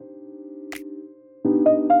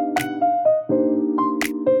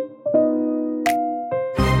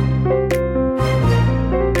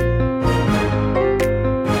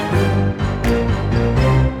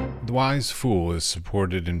The Wise Fool is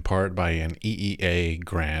supported in part by an EEA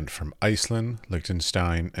grant from Iceland,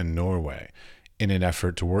 Liechtenstein, and Norway in an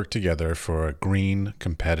effort to work together for a green,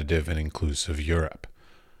 competitive, and inclusive Europe.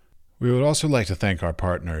 We would also like to thank our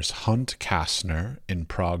partners Hunt Kastner in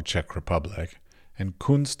Prague, Czech Republic, and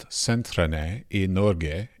Kunstsentrene i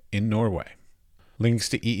Norge in Norway. Links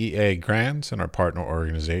to EEA grants and our partner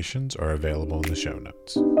organizations are available in the show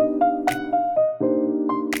notes.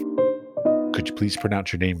 Could you please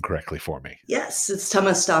pronounce your name correctly for me? Yes, it's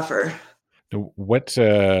Tema Stauffer. Now, what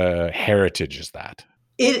heritage is that?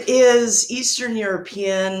 It is Eastern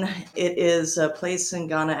European. It is a place in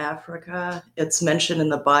Ghana, Africa. It's mentioned in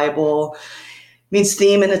the Bible. It means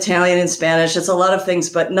theme in Italian and Spanish. It's a lot of things,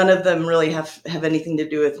 but none of them really have anything to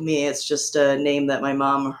do with me. It's just a name that my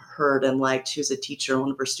mom heard and liked. She was a teacher.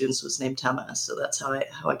 One of her students was named Tema, so that's how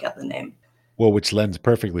I got the name. Well, which lends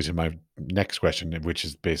perfectly to my next question, which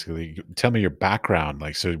is basically, tell me your background.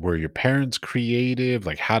 Like, so were your parents creative?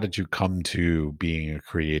 Like, how did you come to being a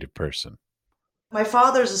creative person? My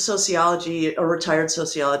father's a retired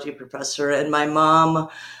sociology professor, and my mom,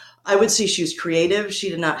 I would say she was creative. She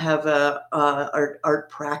did not have a art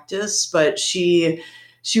practice, but she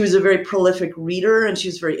was a very prolific reader, and she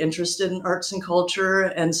was very interested in arts and culture.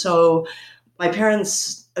 And so my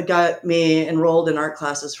parents got me enrolled in art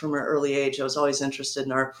classes from an early age. I was always interested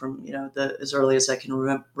in art from, as early as I can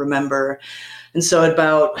remember. And so at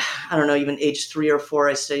about, even age 3 or 4,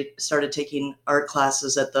 I started taking art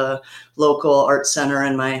classes at the local art center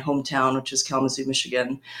in my hometown, which is Kalamazoo,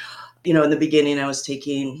 Michigan. In the beginning, I was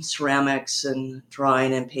taking ceramics and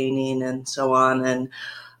drawing and painting and so on.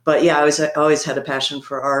 But yeah, I always had a passion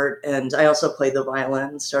for art, and I also played the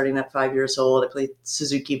violin. Starting at 5 years old, I played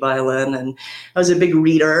Suzuki violin, and I was a big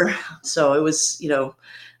reader. So it was,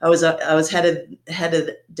 I was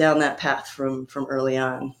headed down that path from early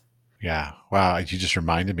on. Yeah, wow! You just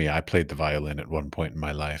reminded me. I played the violin at one point in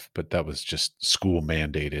my life, but that was just school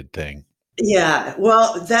mandated thing. Yeah,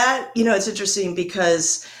 well, that it's interesting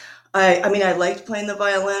because I liked playing the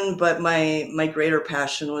violin, but my greater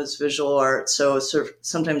passion was visual art. So sort of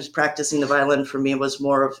sometimes practicing the violin for me was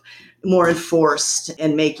more enforced,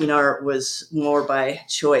 and making art was more by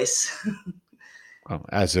choice. Well,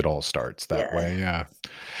 as it all starts that Yeah. way, yeah.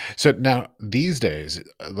 So now these days,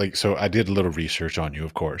 so I did a little research on you,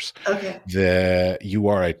 of course. Okay. You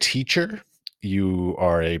are a teacher. You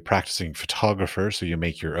are a practicing photographer, so you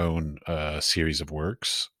make your own series of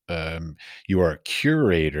works. You are a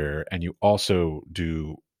curator, and you also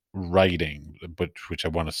do writing, but which I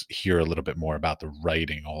want to hear a little bit more about the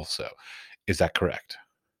writing also. Is that correct?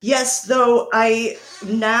 Yes,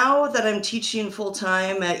 now that I'm teaching full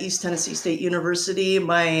time at East Tennessee State University,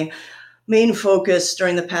 my main focus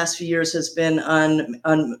during the past few years has been on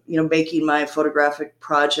making my photographic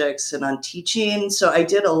projects and on teaching. So I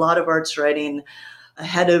did a lot of arts writing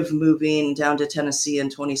ahead of moving down to Tennessee in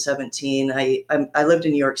 2017. I lived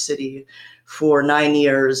in New York City for 9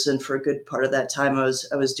 years, and for a good part of that time, I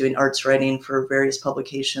was doing arts writing for various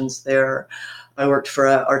publications there. I worked for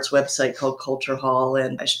an arts website called Culture Hall,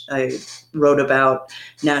 and I wrote about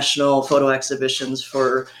national photo exhibitions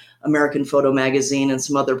for American Photo magazine and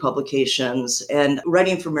some other publications. And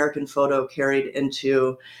writing for American Photo carried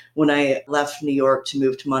into when I left New York to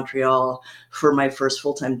move to Montreal for my first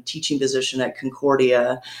full-time teaching position at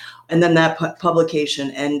Concordia. And then that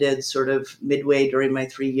publication ended sort of midway during my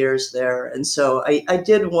 3 years there. And so I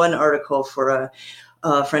did one article for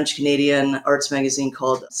a French-Canadian arts magazine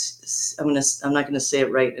called, I'm not going to say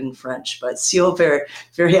it right in French, but Ciel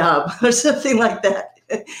Variable or something like that.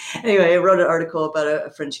 Anyway, I wrote an article about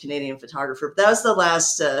a French-Canadian photographer. But that was the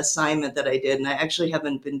last assignment that I did, and I actually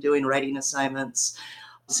haven't been doing writing assignments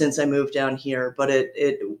since I moved down here, but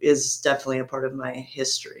it is definitely a part of my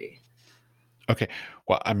history. Okay.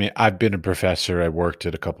 Well, I mean, I've been a professor. I worked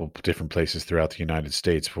at a couple of different places throughout the United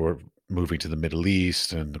States before moving to the Middle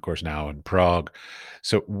East, and of course now in Prague.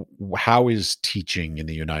 So how is teaching in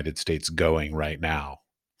the United States going right now?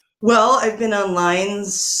 Well, I've been online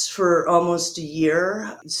for almost a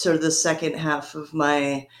year. Sort of the second half of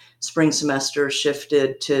my spring semester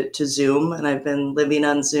shifted to Zoom, and I've been living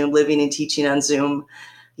on Zoom, living and teaching on Zoom,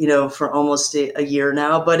 for almost a year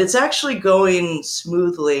now. But it's actually going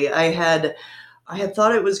smoothly. I had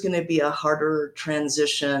thought it was going to be a harder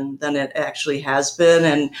transition than it actually has been.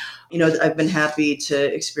 And, I've been happy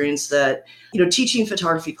to experience that, teaching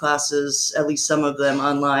photography classes, at least some of them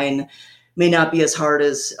online, may not be as hard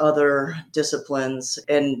as other disciplines.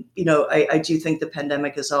 And, I do think the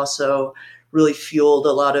pandemic has also really fueled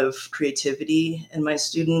a lot of creativity in my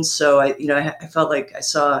students. So I felt like I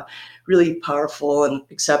saw really powerful and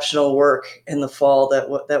exceptional work in the fall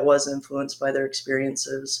that was influenced by their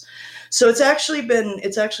experiences. So it's actually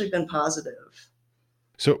been positive.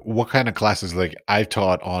 So what kind of classes, like I've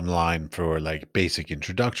taught online for like basic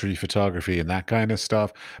introductory photography and that kind of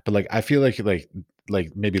stuff, but like I feel like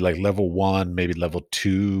maybe like level 1, maybe level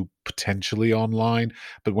 2 potentially online,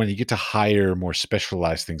 but when you get to higher more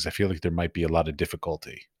specialized things, I feel like there might be a lot of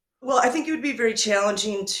difficulty. Well, I think it would be very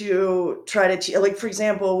challenging to try to like, for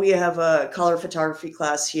example, we have a color photography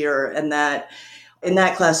class here, and that in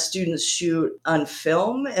that class, students shoot on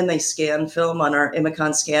film and they scan film on our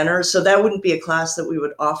Imicon scanner. So that wouldn't be a class that we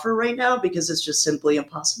would offer right now because it's just simply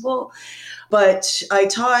impossible. But I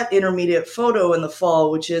taught intermediate photo in the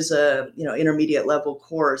fall, which is a intermediate level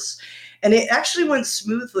course. And it actually went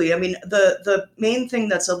smoothly. I mean, the main thing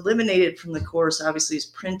that's eliminated from the course obviously is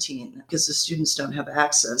printing because the students don't have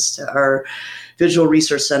access to our visual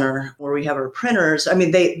resource center where we have our printers. I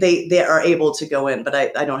mean, they are able to go in, but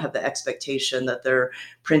I don't have the expectation that they're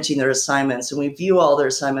printing their assignments, and we view all their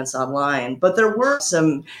assignments online. But there were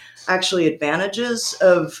some actually advantages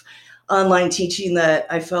of online teaching that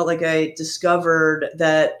I felt like I discovered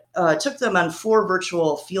that took them on 4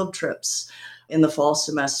 virtual field trips in the fall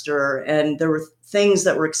semester. And there were things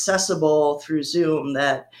that were accessible through Zoom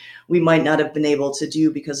that we might not have been able to do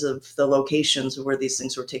because of the locations where these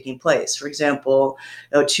things were taking place. For example,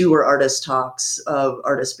 2 were artist talks of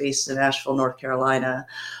artists based in Asheville, North Carolina.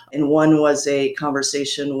 And one was a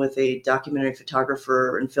conversation with a documentary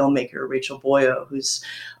photographer and filmmaker, Rachel Boyo, who's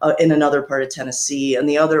in another part of Tennessee. And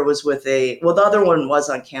the other was with the other one was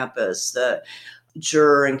on campus. The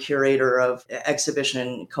juror and curator of an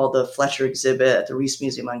exhibition called the Fletcher exhibit at the Reese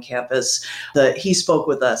Museum on campus. He spoke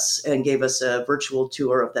with us and gave us a virtual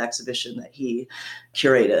tour of the exhibition that he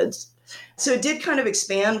curated. So it did kind of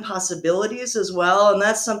expand possibilities as well. And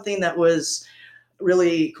that's something that was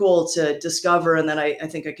really cool to discover. And then I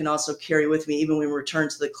think I can also carry with me, even when we return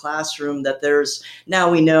to the classroom, that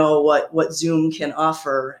now we know what Zoom can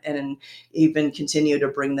offer and even continue to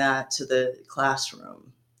bring that to the classroom.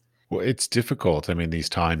 Well, it's difficult. I mean, these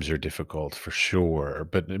times are difficult for sure,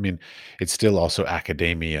 but I mean, it's still also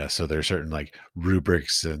academia. So there's certain like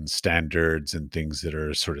rubrics and standards and things that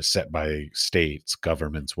are sort of set by states,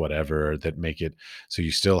 governments, whatever, that make it so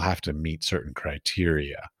you still have to meet certain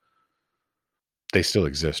criteria. They still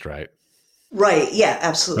exist, right? Right. Yeah, Okay.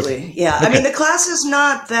 absolutely. Yeah. I Okay. mean, the class is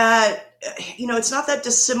not that, it's not that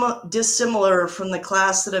dissimilar from the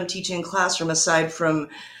class that I'm teaching in classroom, aside from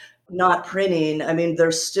not printing. I mean,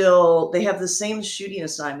 they have the same shooting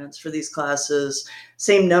assignments for these classes,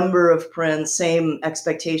 same number of prints, same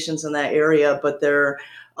expectations in that area, but they're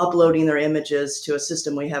uploading their images to a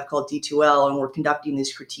system we have called D2L, and we're conducting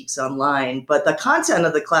these critiques online. But the content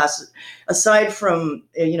of the class, aside from,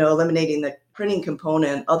 eliminating the printing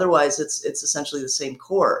component, otherwise it's essentially the same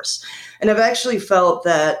course. And I've actually felt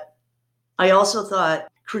that I also thought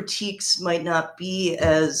critiques might not be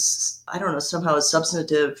as, I don't know, somehow as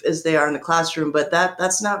substantive as they are in the classroom, but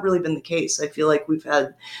that's not really been the case. I feel like we've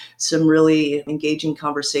had some really engaging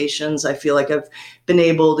conversations. I feel like I've been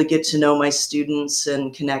able to get to know my students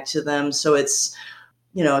and connect to them. So it's,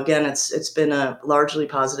 again, it's been a largely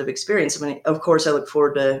positive experience. I mean, of course, I look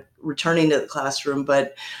forward to returning to the classroom,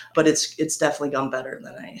 but it's definitely gone better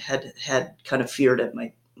than I had kind of feared it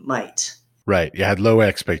might. Right. You had low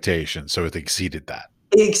expectations, so it exceeded that.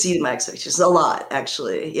 It exceeded my expectations a lot,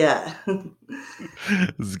 actually. Yeah.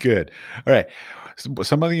 This is good. All right.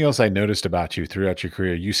 Something else I noticed about you throughout your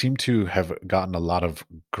career, you seem to have gotten a lot of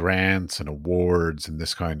grants and awards and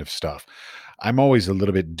this kind of stuff. I'm always a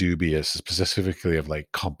little bit dubious, specifically of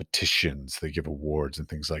like competitions that give awards and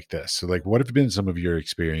things like this. So, like, what have been some of your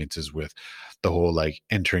experiences with the whole like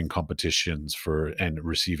entering competitions for and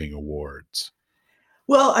receiving awards?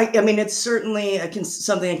 Well, I mean, it's certainly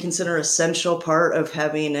something I consider essential part of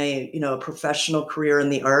having a professional career in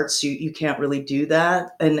the arts. You can't really do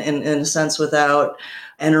that in a sense without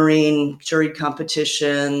entering juried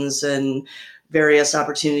competitions and various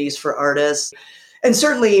opportunities for artists. And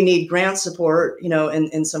certainly you need grant support,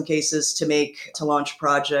 in some cases to launch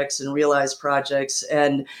projects and realize projects.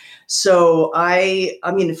 And so I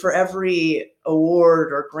mean, for every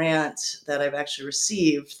award or grant that I've actually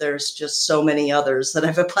received, there's just so many others that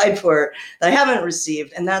I've applied for that I haven't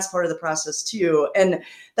received. And that's part of the process too. And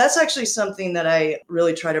that's actually something that I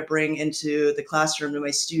really try to bring into the classroom to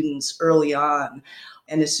my students early on.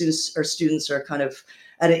 And as soon as our students are kind of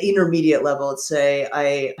at an intermediate level, let's say,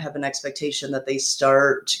 I have an expectation that they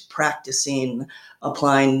start practicing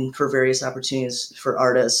applying for various opportunities for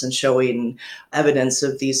artists and showing evidence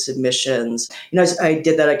of these submissions. I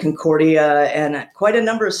did that at Concordia, and quite a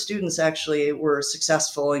number of students actually were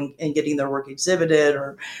successful in getting their work exhibited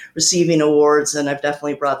or receiving awards. And I've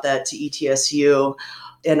definitely brought that to ETSU.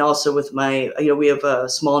 And also with we have a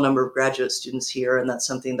small number of graduate students here, and that's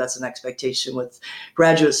an expectation with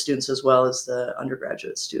graduate students as well as the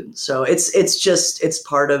undergraduate students. So it's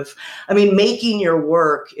part of, making your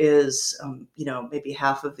work is, maybe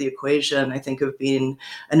half of the equation, I think, of being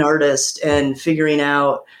an artist, and figuring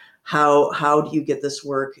out how do you get this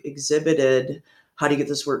work exhibited? How do you get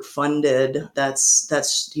this work funded?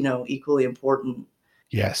 That's equally important.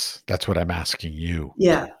 Yes, that's what I'm asking you.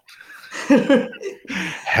 Yeah.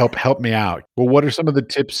 Help me out. Well, what are some of the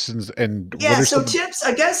tips and what Yeah, are so some? tips,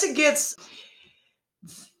 I guess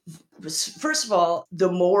first of all,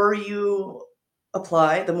 the more you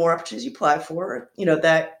apply, the more opportunities you apply for,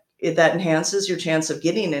 that enhances your chance of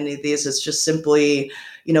getting any of these. It's just simply,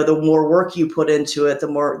 the more work you put into it,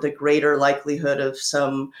 the greater likelihood of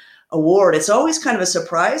some award. It's always kind of a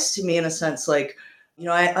surprise to me, in a sense, like,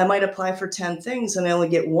 I might apply for 10 things and I only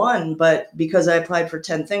get one, but because I applied for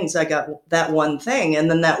 10 things, I got that one thing. And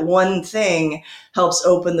then that one thing helps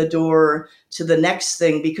open the door to the next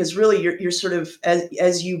thing, because really you're sort of,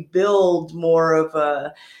 as you build more of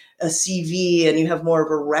a CV and you have more of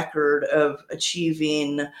a record of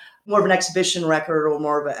achieving, more of an exhibition record, or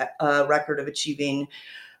more of a record of achieving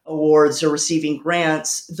awards or receiving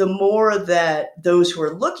grants, the more that those who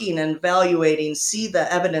are looking and evaluating see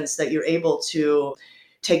the evidence that you're able to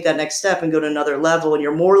take that next step and go to another level, and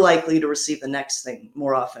you're more likely to receive the next thing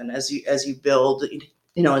more often as you build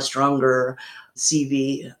a stronger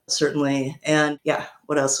CV, certainly. And yeah,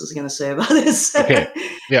 what else was I going to say about this? Okay.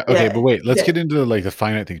 Yeah, okay, Yeah. but wait, let's Yeah. get into like the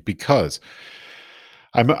finite things, because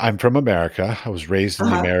I'm from America. I was raised in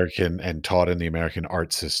the Uh-huh. American and taught in the American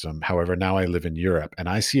art system. However, now I live in Europe, and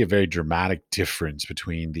I see a very dramatic difference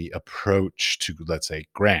between the approach to, let's say,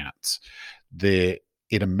 grants. The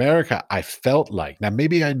In America, I felt like, now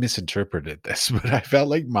maybe I misinterpreted this, but I felt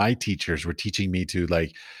like my teachers were teaching me to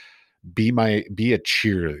like be a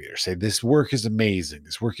cheerleader, say this work is amazing,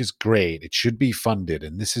 this work is great, it should be funded,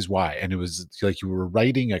 and this is why. And it was like you were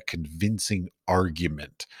writing a convincing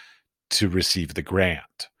argument to receive the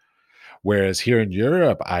grant. Whereas here in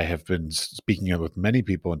Europe, I have been speaking with many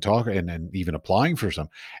people and talking and even applying for some,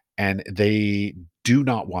 and they do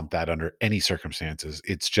not want that under any circumstances.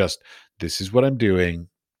 It's just, this is what I'm doing.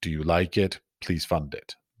 Do you like it? Please fund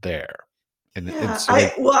it. There. And Yeah, so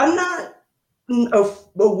like, I'm not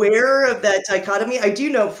aware of that dichotomy. I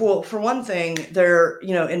do know, for one thing,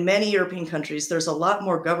 in many European countries, there's a lot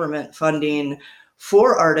more government funding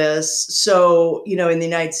for artists. So, in the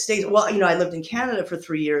United States, well, I lived in Canada for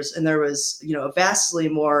 3 years, and there was, a vastly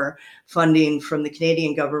more funding from the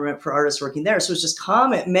Canadian government for artists working there. So it's just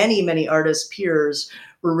common. Many artist peers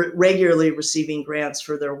were regularly receiving grants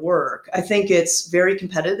for their work. I think it's very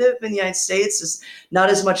competitive in the United States. It's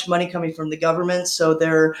not as much money coming from the government. So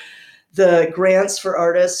the grants for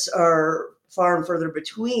artists are far and further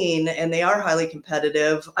between, and they are highly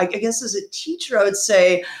competitive. I guess as a teacher, I would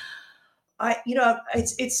say,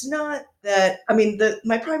 it's not that,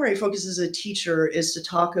 my primary focus as a teacher is to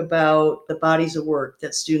talk about the bodies of work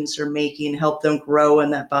that students are making, help them grow in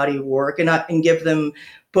that body of work, and give them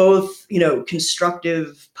both,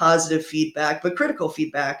 constructive, positive feedback, but critical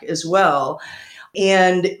feedback as well.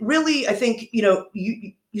 And really, I think,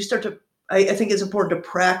 you start to, I think it's important to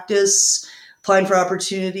practice applying for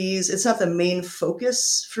opportunities. It's not the main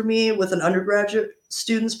focus for me with an undergraduate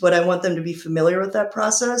students, but I want them to be familiar with that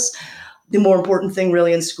process. The more important thing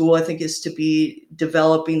really in school, I think, is to be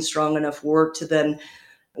developing strong enough work to then,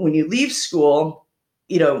 when you leave school,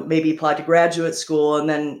 maybe apply to graduate school, and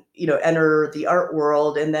then, enter the art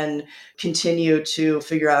world, and then continue to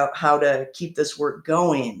figure out how to keep this work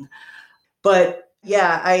going. But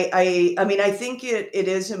yeah, I think it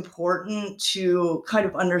is important to kind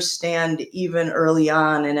of understand, even early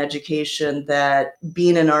on in education, that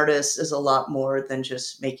being an artist is a lot more than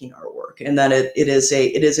just making artwork, and that it is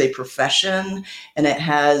a profession, and it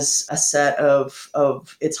has a set of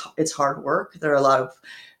it's hard work. There are a lot of,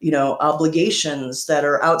 obligations that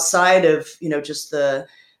are outside of, just the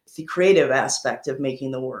creative aspect of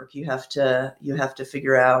making the work. You have to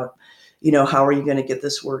figure out, how are you going to get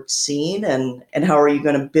this work seen, and how are you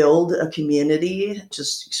going to build a community,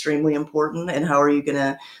 just extremely important, and how are you going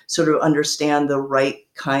to sort of understand the right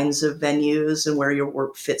kinds of venues and where your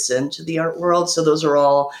work fits into the art world. So those are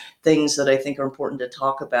all things that I think are important to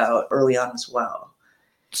talk about early on as well.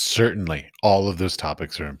 Certainly, all of those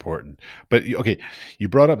topics are important. But okay, you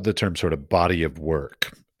brought up the term sort of body of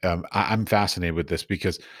work. I'm fascinated with this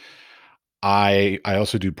because I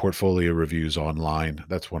also do portfolio reviews online.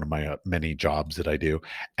 That's one of my many jobs that I do,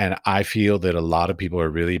 and I feel that a lot of people are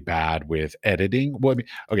really bad with editing. Well, I mean,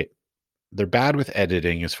 okay, they're bad with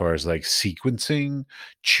editing as far as like sequencing,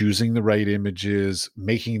 choosing the right images,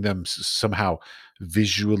 making them somehow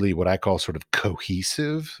visually what I call sort of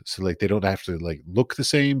cohesive. So like they don't have to like look the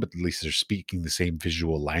same, but at least they're speaking the same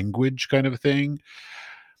visual language kind of a thing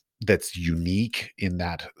that's unique in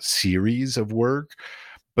that series of work.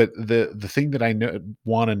 But the thing that I know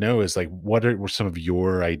want to know is like what are were some of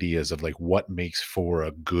your ideas of like what makes for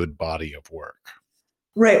a good body of work?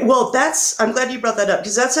 Right. Well, I'm glad you brought that up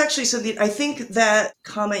because that's actually something I think that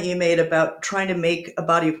comment you made about trying to make a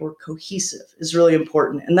body of work cohesive is really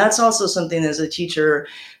important. And that's also something as a teacher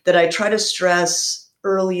that I try to stress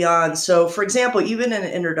early on. So, for example, even in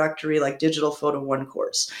an introductory like digital photo one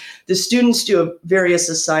course, the students do various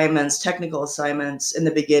assignments, technical assignments in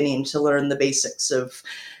the beginning to learn the basics of,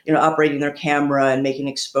 operating their camera and making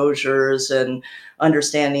exposures and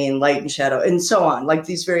understanding light and shadow and so on, like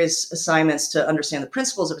these various assignments to understand the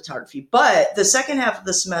principles of photography. But the second half of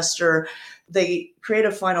the semester, they create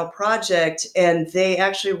a final project and they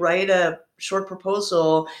actually write a short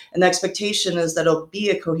proposal, and the expectation is that it'll be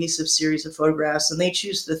a cohesive series of photographs, and they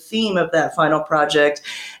choose the theme of that final project,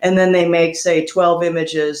 and then they make, say, 12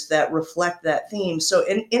 images that reflect that theme. So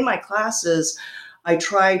in my classes, I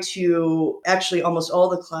try to actually almost all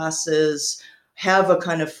the classes have a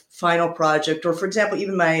kind of final project, or for example,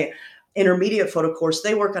 even my intermediate photo course,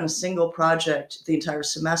 they work on a single project the entire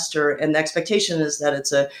semester, and the expectation is that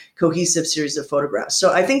it's a cohesive series of photographs.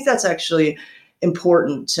 So I think that's actually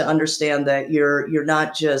important to understand that you're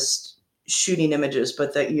not just shooting images,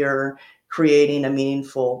 but that you're creating a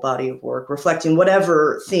meaningful body of work reflecting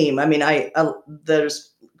whatever theme. I mean, I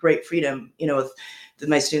there's great freedom, with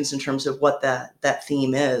my students in terms of what that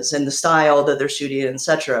theme is and the style that they're shooting,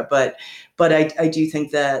 etc. But I do think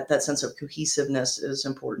that that sense of cohesiveness is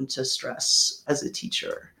important to stress as a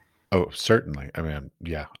teacher. Oh, certainly. I mean,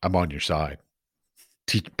 yeah, I'm on your side.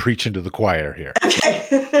 Preaching to the choir here.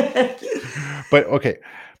 Okay. But okay,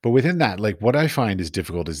 but within that, like what I find is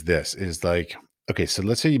difficult is this is like, okay, so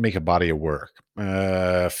let's say you make a body of work,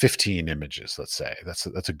 15 images, let's say.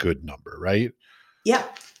 That's a good number, right? Yeah.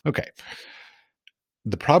 Okay.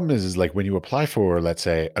 The problem is like when you apply for, let's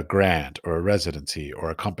say, a grant or a residency or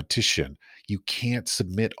a competition, you can't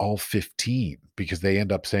submit all 15 because they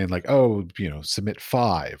end up saying like, oh, submit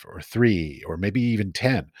 5 or 3 or maybe even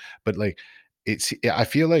 10. But like I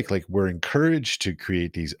feel like we're encouraged to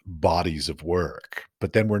create these bodies of work,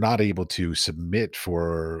 but then we're not able to submit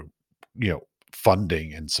for,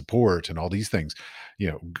 funding and support and all these things,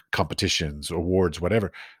 competitions, awards,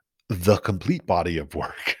 whatever the complete body of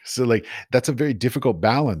work. So, like, that's a very difficult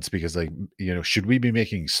balance because, like, should we be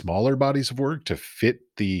making smaller bodies of work to fit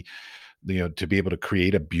to be able to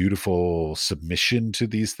create a beautiful submission to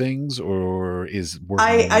these things, or is work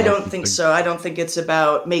I more don't think something? so. I don't think it's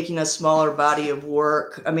about making a smaller body of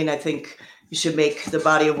work. I mean, I think you should make the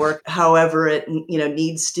body of work however it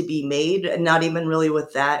needs to be made, and not even really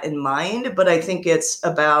with that in mind. But I think it's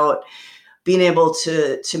about being able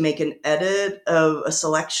to make an edit of a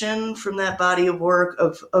selection from that body of work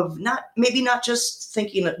of not maybe not just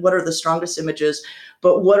thinking what are the strongest images,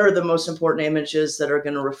 but what are the most important images that are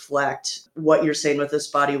going to reflect what you're saying with this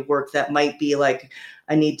body of work that might be like,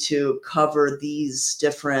 I need to cover these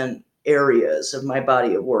different areas of my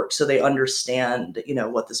body of work so they understand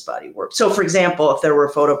what this body of work. So for example, if there were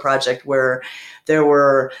a photo project where there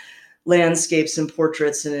were landscapes and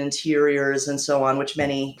portraits and interiors and so on, which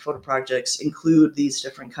many photo projects include these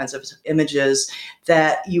different kinds of images,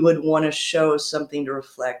 that you would want to show something to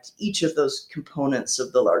reflect each of those components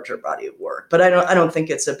of the larger body of work. But I don't think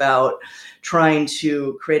it's about trying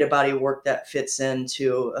to create a body of work that fits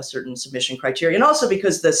into a certain submission criteria. And also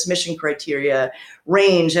because the submission criteria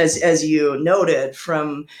range, as you noted,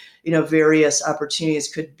 from various opportunities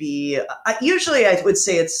could be, usually I would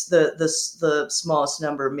say it's the smallest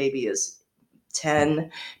number maybe is 10,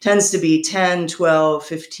 tends to be 10, 12,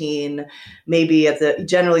 15, maybe at the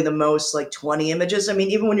generally the most like 20 images. I mean,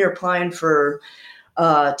 even when you're applying for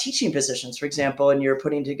teaching positions, for example, and you're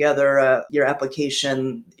putting together your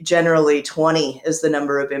application, generally 20 is the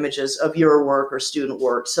number of images of your work or student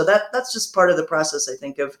work. So that's just part of the process, I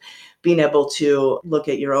think, of being able to look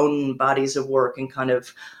at your own bodies of work and kind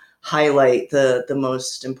of highlight the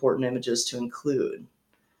most important images to include.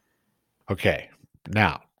 Okay.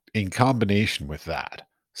 Now, in combination with that,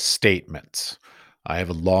 statements. I have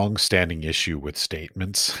a long-standing issue with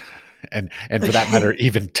statements. and for that matter,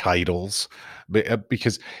 even titles,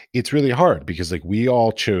 because it's really hard because like we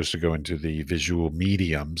all chose to go into the visual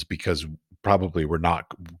mediums because probably we're not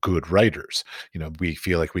good writers. We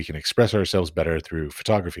feel like we can express ourselves better through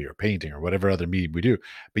photography or painting or whatever other medium we do.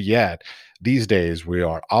 But yet these days we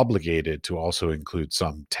are obligated to also include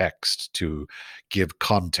some text to give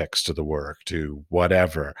context to the work, to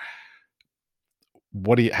whatever.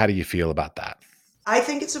 How do you feel about that? I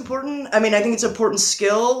think it's important. I mean, I think it's an important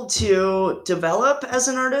skill to develop as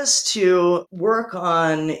an artist, to work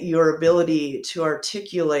on your ability to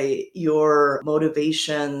articulate your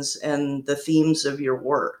motivations and the themes of your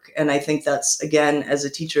work. And I think that's, again, as a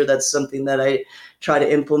teacher, that's something that I try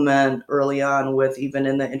to implement early on with, even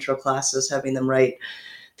in the intro classes, having them write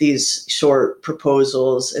these short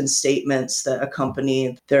proposals and statements that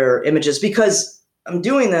accompany their images. Because I'm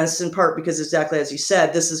doing this in part because, exactly as you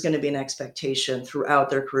said, this is going to be an expectation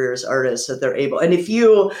throughout their career as artists, that they're able. And if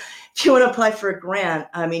you want to apply for a grant,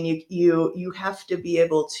 I mean, you have to be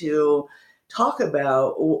able to talk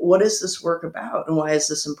about what is this work about and why is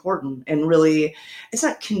this important. And really, it's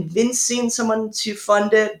not convincing someone to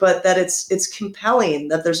fund it, but that it's compelling,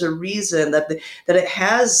 that there's a reason, that it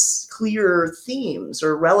has clear themes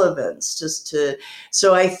or relevance.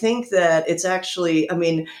 So I think that it's actually, I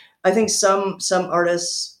mean, I think some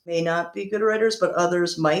artists may not be good writers, but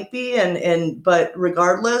others might be. But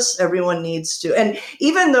regardless, everyone needs to, and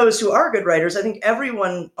even those who are good writers, I think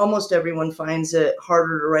almost everyone finds it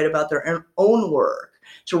harder to write about their own work,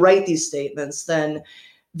 to write these statements than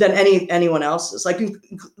anyone else's.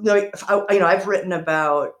 I've written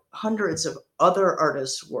about hundreds of other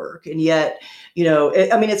artists' work, and yet,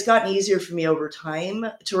 it's gotten easier for me over time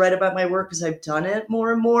to write about my work because I've done it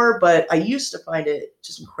more and more. But I used to find it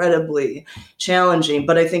just incredibly challenging.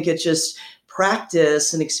 But I think it's just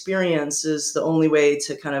practice and experience is the only way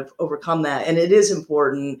to kind of overcome that, and it is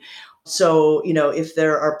important. So, if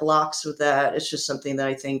there are blocks with that, it's just something that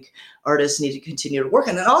I think artists need to continue to work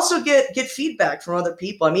on, and also get feedback from other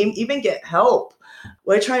people. I mean, even get help.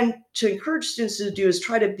 What I try to encourage students to do is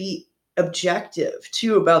try to be objective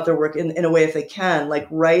too about their work in a way, if they can, like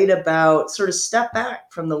write about, sort of step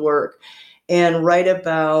back from the work and write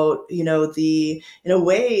about, in a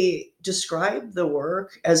way, describe the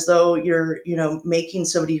work as though you're, making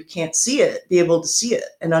somebody who can't see it be able to see it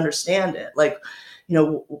and understand it. Like,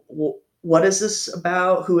 what is this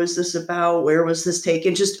about? Who is this about? Where was this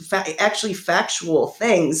taken? Just actually factual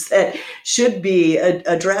things that should be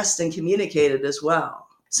addressed and communicated as well.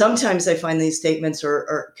 Sometimes I find these statements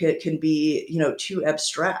can be, too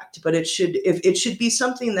abstract, but it should be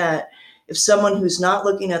something that if someone who's not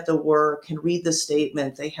looking at the work can read the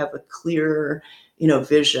statement, they have a clear,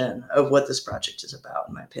 vision of what this project is about,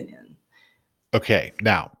 in my opinion. Okay,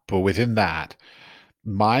 now, but within that,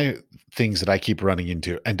 my things that I keep running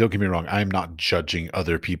into, and don't get me wrong, I'm not judging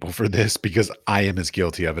other people for this because I am as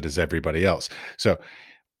guilty of it as everybody else. So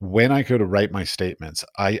when I go to write my statements,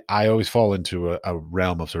 I always fall into a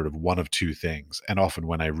realm of sort of one of two things. And often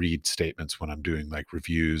when I read statements, when I'm doing like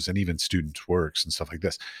reviews and even students' works and stuff like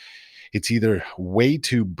this, it's either way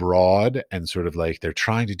too broad and sort of like they're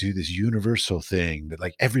trying to do this universal thing that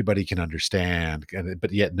like everybody can understand,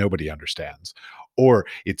 but yet nobody understands. Or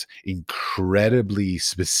it's incredibly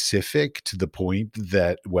specific to the point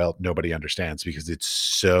that, well, nobody understands because it's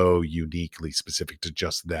so uniquely specific to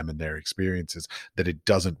just them and their experiences that it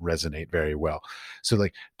doesn't resonate very well. So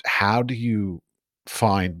like, how do you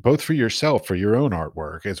find, both for yourself, for your own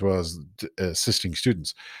artwork, as well as assisting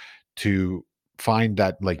students, to find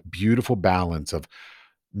that like beautiful balance of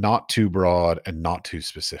not too broad and not too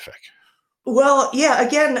specific? Well, yeah,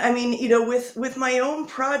 again, I mean, with my own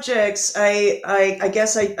projects, I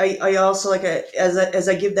guess I also, like, as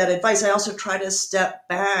I give that advice, I also try to step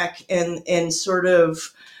back and sort of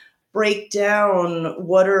break down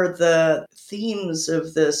what are the themes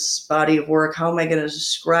of this body of work. How am I going to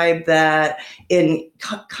describe that in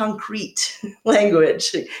concrete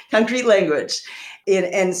language,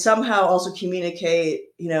 and somehow also communicate,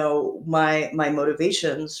 my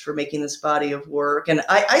motivations for making this body of work. And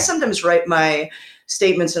I sometimes write my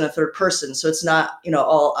statements in a third person, so it's not,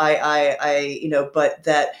 all but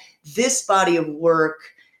that this body of work,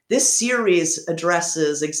 this series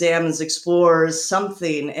addresses, examines, explores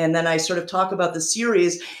something, and then I sort of talk about the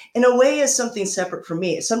series in a way as something separate from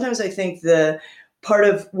me. Sometimes I think the part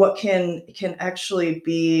of what can actually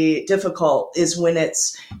be difficult is when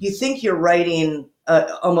you think you're writing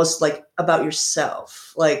almost like about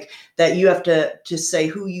yourself, like that you have to say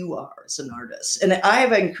who you are as an artist. And I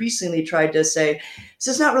have increasingly tried to say, this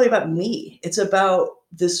is not really about me. It's about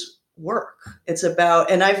this work. It's about,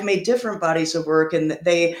 and I've made different bodies of work, and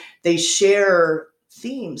they share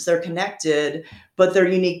themes. They're connected, but they're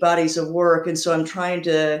unique bodies of work. And so I'm trying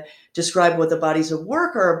to describe what the bodies of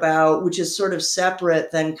work are about, which is sort of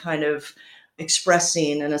separate than kind of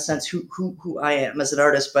expressing, in a sense, who I am as an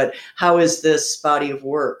artist, but how is this body of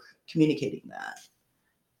work communicating that?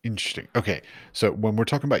 Interesting. Okay. So when we're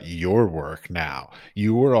talking about your work now,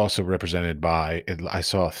 you were also represented by, I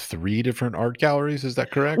saw three different art galleries. Is that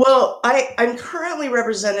correct? Well, I'm currently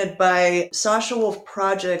represented by Sasha Wolf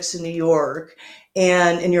Projects in New York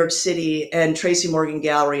and in New York City and Tracy Morgan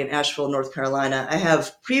Gallery in Asheville, North Carolina. I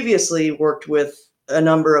have previously worked with a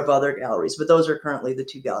number of other galleries, but those are currently the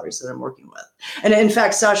two galleries that I'm working with. And in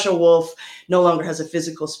fact, Sasha Wolf no longer has a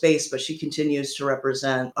physical space, but she continues to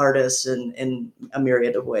represent artists in a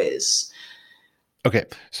myriad of ways. Okay.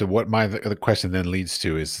 So what the question then leads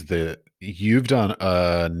to is that you've done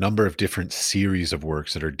a number of different series of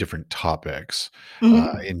works that are different topics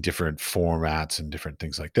Mhm. in different formats and different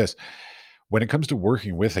things like this. When it comes to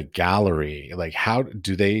working with a gallery, like how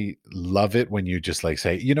do they love it when you just like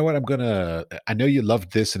say, you know what, I know you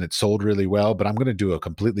loved this and it sold really well, but I'm going to do a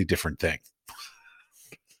completely different thing.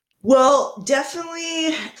 Well,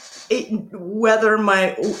 definitely, whether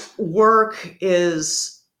my work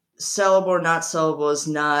is sellable or not sellable is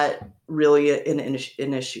not really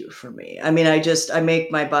an issue for me. I mean, I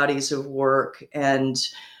make my bodies of work, and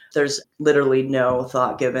there's literally no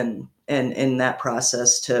thought given in that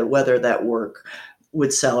process to whether that work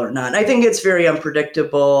would sell or not. I think it's very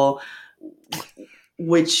unpredictable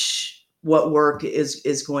what work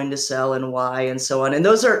is going to sell and why and so on. And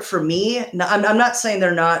those are, for me, I'm not saying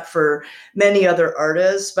they're not for many other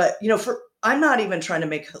artists, but I'm not even trying to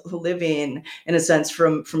make a living, in a sense,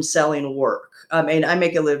 from selling work. I mean, I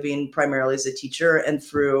make a living primarily as a teacher, and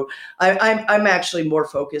I'm actually more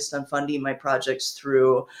focused on funding my projects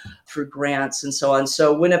through grants and so on.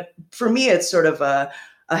 So for me, it's sort of a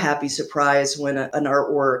happy surprise when an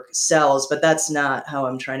artwork sells, but that's not how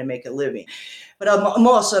I'm trying to make a living. But I'm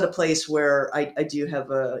also at a place where I do have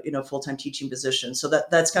a full-time teaching position, so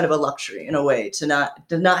that's kind of a luxury in a way to not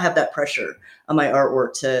have that pressure on my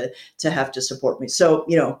artwork to have to support me. So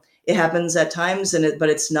it happens at times, but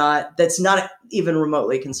that's not even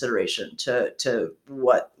remotely consideration to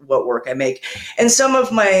what work I make. And some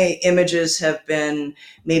of my images have been,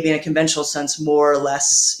 maybe in a conventional sense, more or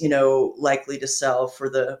less likely to sell for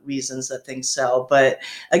the reasons that things sell. But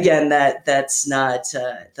again, that's not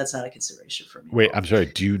a consideration for me at Wait, all. I'm sorry.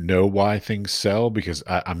 Do you know why things sell? Because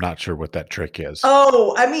I'm not sure what that trick is.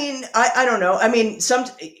 Oh, I mean, I don't know. I mean,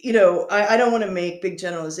 I don't want to make big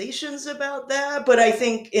generalizations about that, but I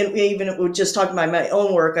think even we're just talking about my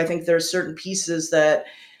own work, I think there's certain pieces that,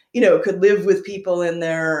 could live with people in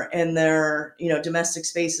their domestic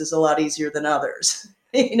spaces a lot easier than others,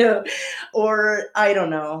 or I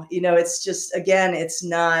don't know, it's just, again, it's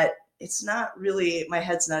not really, my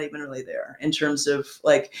head's not even really there in terms of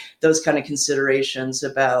like those kind of considerations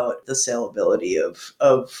about the saleability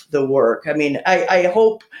of the work. I mean, I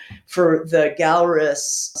hope for the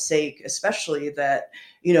gallerist's sake, especially, that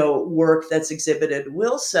work that's exhibited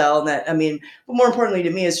will sell. And that, I mean, but more importantly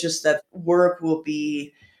to me is just that work will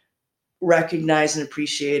be recognized and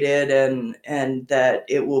appreciated, and that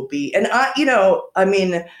it will be, and I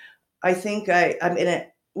mean, I think I mean,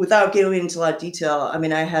 without getting into a lot of detail, I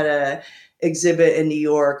mean, I had a exhibit in New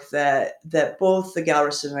York that both the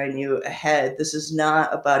gallerist and I knew ahead, this is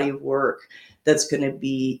not a body of work that's going to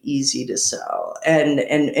be easy to sell. And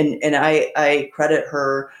I credit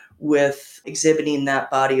her with exhibiting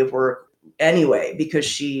that body of work anyway, because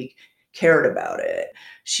she cared about it.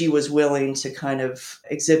 She was willing to kind of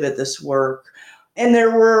exhibit this work. And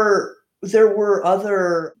there were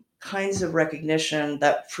other kinds of recognition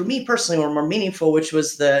that for me personally were more meaningful, which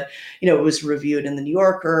was it was reviewed in the New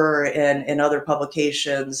Yorker and other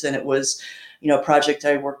publications. And it was, a project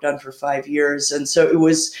I worked on for 5 years. And so it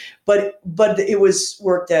was, but it was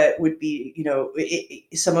work that would be,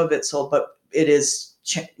 some of it sold, but it is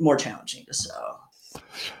more challenging to sell.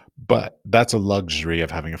 But that's a luxury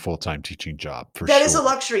of having a full-time teaching job for That is a sure.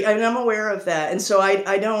 luxury. I mean, I'm aware of that. And so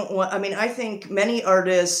I don't want, I mean, I think many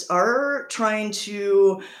artists are trying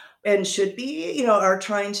to, and should be, are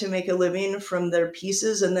trying to make a living from their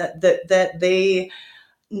pieces, and that they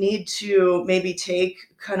need to maybe take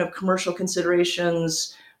kind of commercial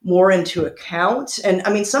considerations more into account. And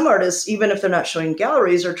I mean, some artists, even if they're not showing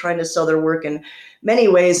galleries, are trying to sell their work in many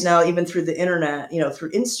ways now, even through the internet,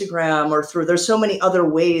 through Instagram, or there's so many other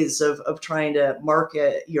ways of trying to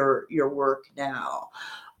market your work now.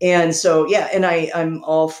 And so, yeah, and I'm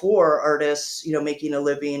all for artists, making a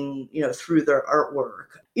living, through their artwork.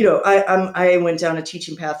 I went down a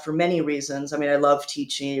teaching path for many reasons. I mean, I love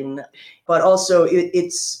teaching, but also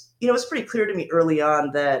it's it was pretty clear to me early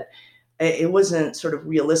on that it wasn't sort of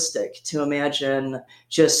realistic to imagine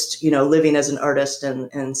just, living as an artist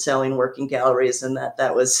and selling work in galleries, and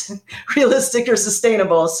that was realistic or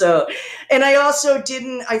sustainable. So, and I also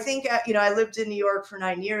didn't, I think, I lived in New York for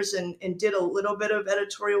 9 years and did a little bit of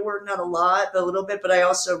editorial work, not a lot, but a little bit, but I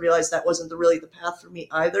also realized that wasn't really the path for me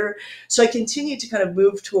either. So I continued to kind of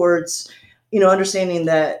move towards, understanding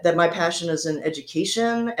that my passion is in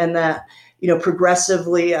education, and that,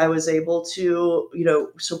 progressively I was able to,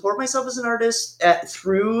 support myself as an artist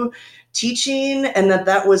through teaching, and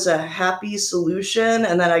that was a happy solution,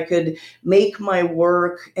 and that I could make my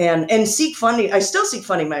work and seek funding. I still seek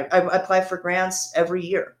funding. I apply for grants every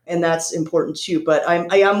year, and that's important too. But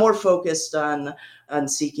I am more focused on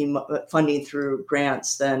seeking funding through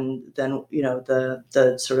grants than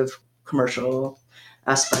the sort of commercial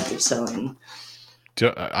aspect of selling.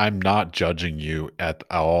 I'm not judging you at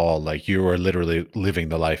all. Like, you are literally living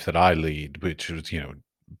the life that I lead, which is,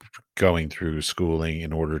 going through schooling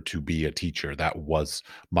in order to be a teacher. That was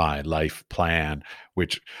my life plan,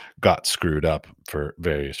 which got screwed up for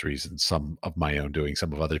various reasons, some of my own doing,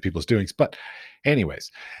 some of other people's doings. But anyways,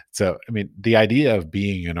 so I mean, the idea of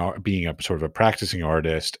being a sort of a practicing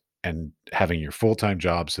artist and having your full-time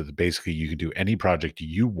job so that basically you can do any project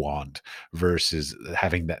you want versus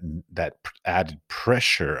having added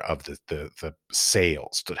pressure of the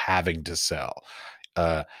sales, to having to sell,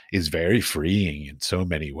 is very freeing in so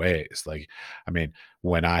many ways. Like, I mean,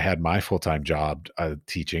 when I had my full-time job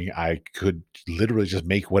teaching, I could literally just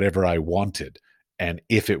make whatever I wanted. And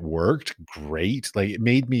if it worked, great. Like, it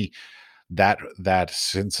made me, that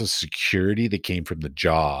sense of security that came from the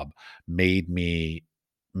job made me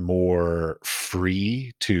more free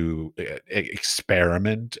to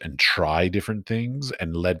experiment and try different things,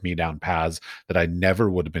 and led me down paths that I never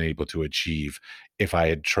would have been able to achieve if I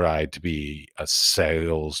had tried to be a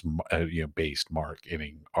sales based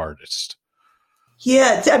marketing artist.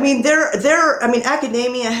 Yeah, I mean, I mean,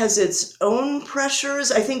 academia has its own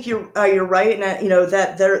pressures. I think you're right, and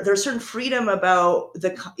that there's certain freedom about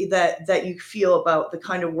that you feel about the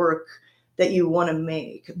kind of work that you want to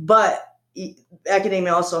make. But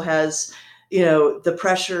academia also has, the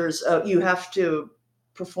pressures of, you have to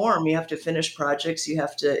perform, you have to finish projects, you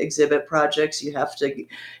have to exhibit projects, you have to,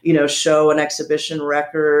 show an exhibition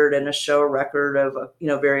record and a show record of,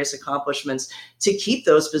 various accomplishments to keep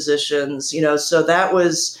those positions. So that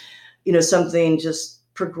was, something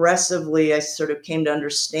just progressively I sort of came to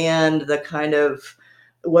understand the kind of,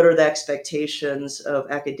 what are the expectations of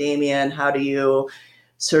academia, and how do you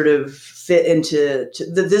sort of fit into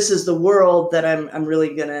this is the world that I'm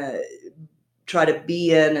really going to try to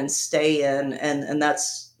be in and stay in, and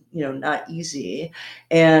that's, not easy.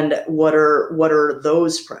 And what are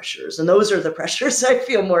those pressures? And those are the pressures I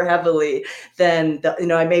feel more heavily than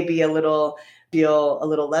I may be feel a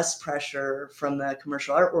little less pressure from the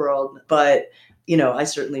commercial art world, but I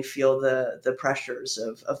certainly feel the pressures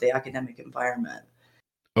of the academic environment.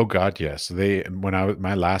 Oh God, yes. When I was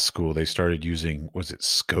my last school, they started using, was it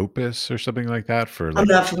Scopus or something like that, for I'm like,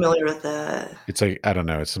 not familiar with that. it's like, I don't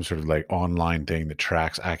know, it's some sort of like online thing that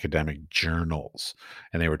tracks academic journals.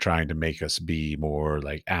 And they were trying to make us be more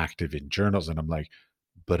like active in journals. And I'm like,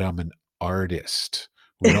 but I'm an artist.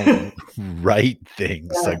 We don't write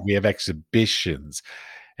things. Like, Yeah. we have exhibitions.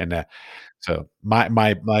 And so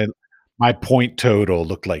my point total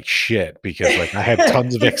looked like shit because, like, I had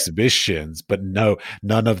tons of exhibitions, but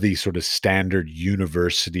none of these sort of standard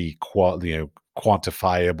university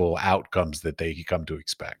quantifiable outcomes that they come to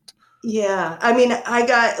expect. Yeah, I mean,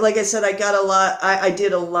 like I said, I got a lot. I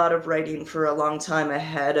did a lot of writing for a long time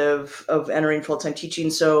ahead of entering full time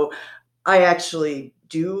teaching. So I actually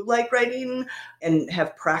do like writing and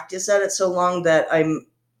have practiced at it so long that I'm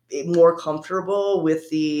more comfortable with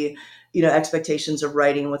the, expectations of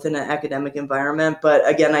writing within an academic environment. But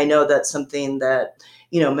again, I know that's something that,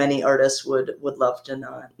 many artists would love to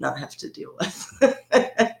not have to deal with.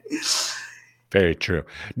 Very true.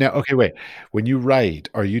 Now, okay, wait. When you write,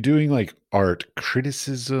 are you doing like art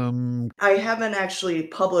criticism? I haven't actually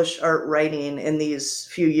published art writing in these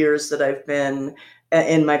few years that I've been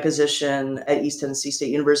in my position at East Tennessee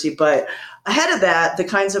State University. But ahead of that, the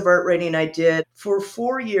kinds of art writing I did for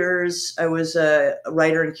 4 years, I was a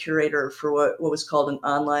writer and curator for what was called an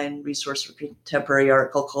online resource for contemporary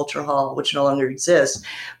art called Culture Hall, which no longer exists.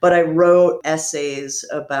 But I wrote essays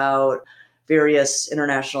about various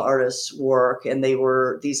international artists' work, and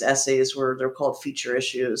they're called feature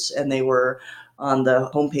issues, and they were on the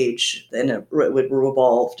homepage, and it would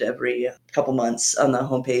revolved every couple months on the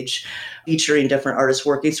homepage, featuring different artists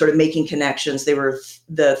working, sort of making connections.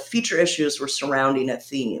 The feature issues were surrounding a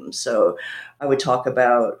theme. So I would talk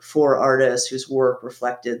about 4 artists whose work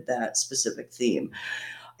reflected that specific theme.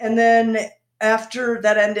 And then after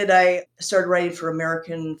that ended, I started writing for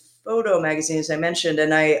American Photo magazine, as I mentioned,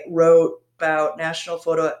 and I wrote about national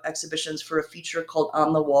photo exhibitions for a feature called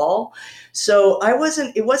On the Wall. So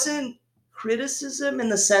it wasn't criticism in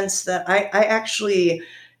the sense that I actually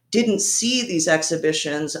didn't see these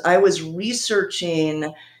exhibitions. I was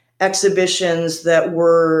researching exhibitions that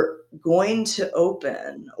were going to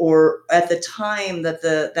open, or at the time that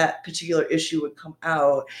that particular issue would come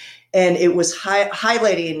out, and it was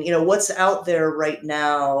highlighting what's out there right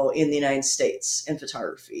now in the United States in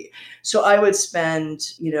photography. So I would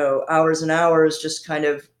spend hours and hours just kind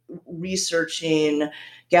of researching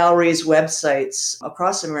galleries' websites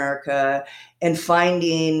across America and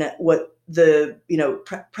finding what the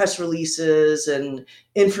press releases and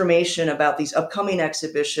information about these upcoming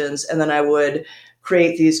exhibitions, and then I would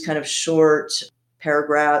create these kind of short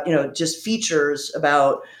paragraph, just features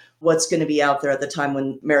about what's going to be out there at the time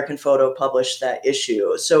when American Photo published that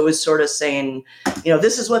issue. So it was sort of saying,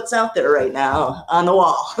 this is what's out there right now on the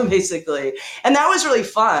wall, basically. And that was really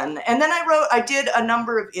fun. And then I did a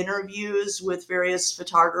number of interviews with various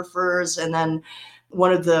photographers. And then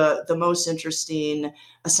one of the most interesting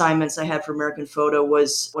assignments I had for American Photo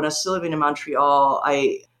was when I was still living in Montreal.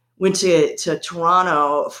 I went to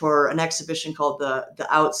Toronto for an exhibition called The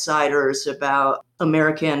Outsiders, about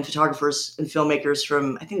American photographers and filmmakers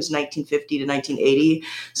from, I think it was 1950 to 1980.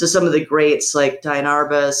 So some of the greats like Diane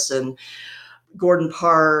Arbus and Gordon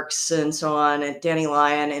Parks and so on, and Danny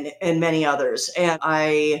Lyon and many others. And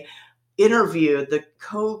I interviewed the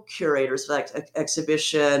co-curators of that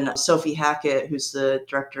exhibition, Sophie Hackett, who's the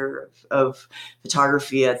director of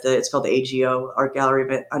photography at it's called the AGO Art Gallery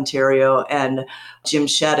of Ontario, and Jim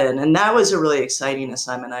Shedden. And that was a really exciting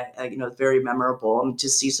assignment. Very memorable to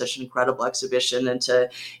see such an incredible exhibition and to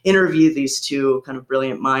interview these two kind of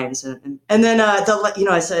brilliant minds. And then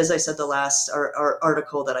as I said, the last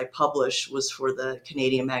article that I published was for the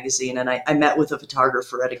Canadian magazine, and I met with a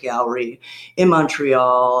photographer at a gallery in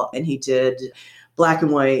Montreal, and he did black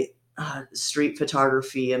and white street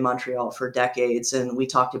photography in Montreal for decades. And we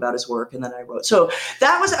talked about his work, and then I wrote. So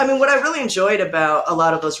that was, what I really enjoyed about a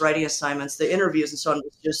lot of those writing assignments, the interviews and so on,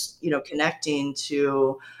 was just, connecting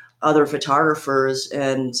to other photographers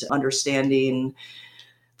and understanding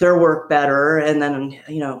their work better, and then,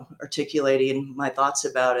 articulating my thoughts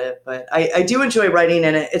about it. But I do enjoy writing,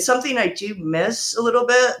 and it's something I do miss a little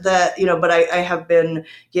bit, but I have been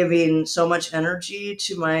giving so much energy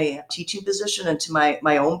to my teaching position and to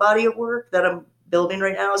my own body of work that I'm building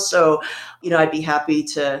right now. So, I'd be happy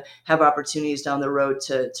to have opportunities down the road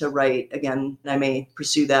to write again. I may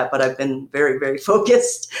pursue that, but I've been very, very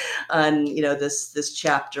focused on, this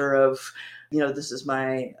chapter of, this is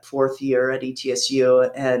my 4th year at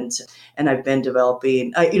ETSU, and I've been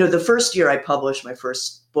developing. The first year I published my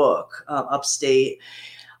first book, Upstate,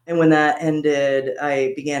 and when that ended,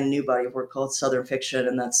 I began a new body of work called Southern Fiction,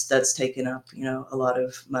 and that's taken up a lot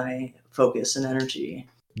of my focus and energy.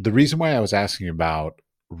 The reason why I was asking about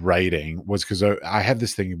writing was because I have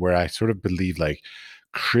this thing where I sort of believe like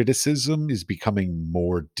criticism is becoming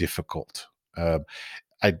more difficult.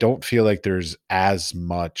 I don't feel like there's as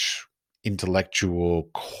much intellectual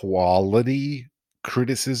quality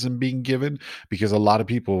criticism being given, because a lot of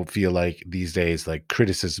people feel like these days, like,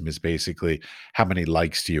 criticism is basically how many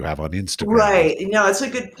likes do you have on Instagram. Right. No, it's a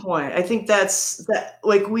good point. I think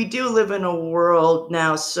like, we do live in a world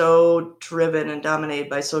now so driven and dominated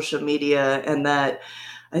by social media, and that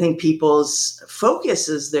I think people's focus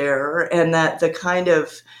is there, and that the kind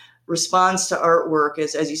of response to artwork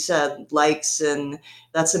is, as you said, likes, and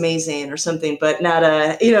that's amazing or something, but not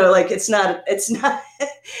it's not,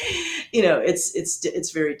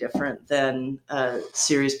 it's very different than a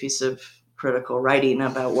serious piece of critical writing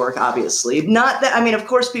about work, obviously. Not that, of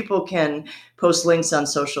course, people can post links on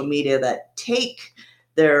social media that take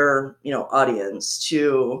their, audience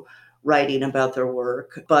to writing about their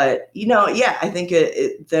work. But, I think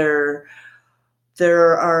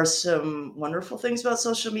there are some wonderful things about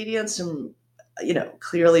social media, and some,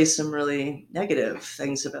 clearly some really negative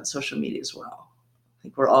things about social media as well. I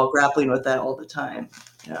think we're all grappling with that all the time.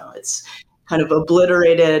 It's kind of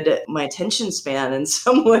obliterated my attention span in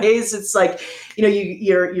some ways. It's like,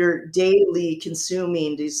 you're daily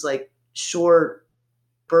consuming these like short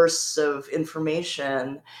bursts of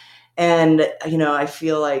information, And I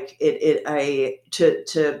feel like I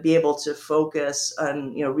to be able to focus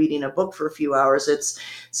on reading a book for a few hours, it's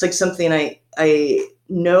like something I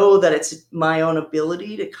know that it's my own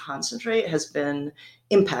ability to concentrate has been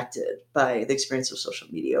impacted by the experience of social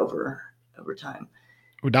media over time.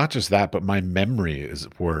 Well, not just that, but my memory is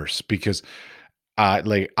worse because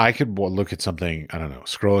I could look at something, I don't know,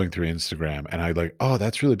 scrolling through Instagram, and I like, oh,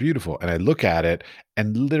 that's really beautiful. And I look at it,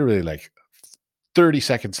 and literally like 30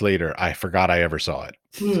 seconds later, I forgot I ever saw it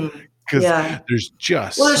Hmm. because Yeah. there's Well,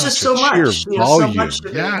 just there's just such a so sheer much, so much volume. of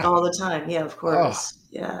it Yeah. all the time. Yeah, of Oh, course.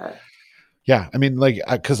 Yeah. yeah. I mean, like,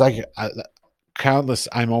 because countless,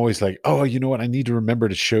 I'm always like, oh, you know what? I need to remember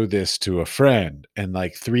to show this to a friend. And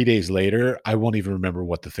like 3 days later, I won't even remember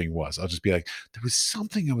what the thing was. I'll just be like, there was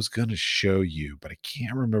something I was going to show you, but I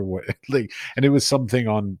can't remember what, like, and it was something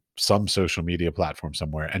on some social media platform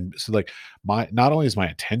somewhere. And so, like, not only is my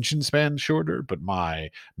attention span shorter, but my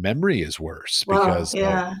memory is worse Wow. because, like,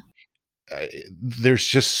 Yeah. there's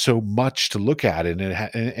just so much to look at, and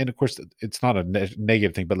and of course it's not a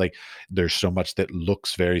negative thing, but like there's so much that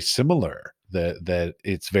looks very similar that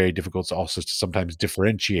it's very difficult to also to sometimes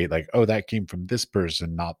differentiate, like, oh, that came from this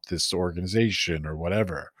person, not this organization or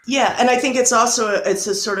whatever. Yeah, and I think it's a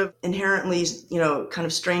sort of inherently, kind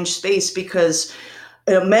of strange space because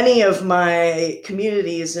many of my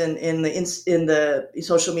communities in the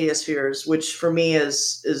social media spheres, which for me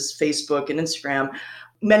is Facebook and Instagram,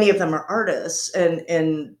 many of them are artists,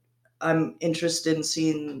 and I'm interested in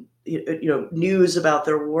seeing news about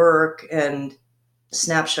their work and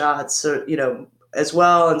snapshots, as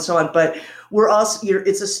well, and so on. But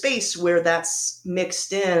it's a space where that's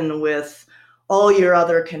mixed in with all your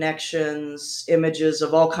other connections, images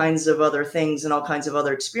of all kinds of other things and all kinds of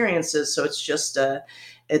other experiences. So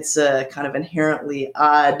it's a kind of inherently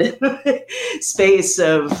odd space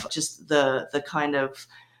of just the kind of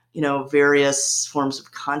various forms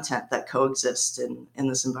of content that coexist in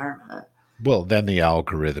this environment. Well, then the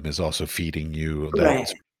algorithm is also feeding you Right,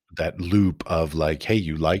 that loop of like, hey,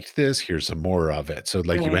 you liked this, here's some more of it. So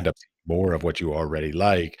like you right. end up seeing more of what you already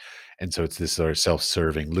like. And so it's this sort of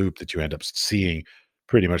self-serving loop that you end up seeing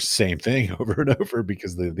pretty much the same thing over and over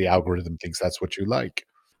because the algorithm thinks that's what you like,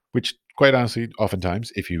 which quite honestly,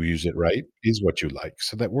 oftentimes, if you use it right, is what you like.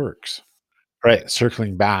 So that works. Right,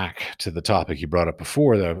 circling back to the topic you brought up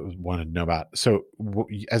before that I wanted to know about. So,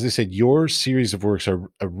 as I said, your series of works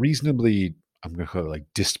are reasonably, I'm going to call it like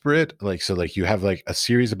disparate. Like, so, like you have like a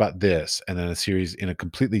series about this, and then a series in a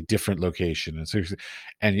completely different location,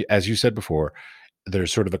 and as you said before,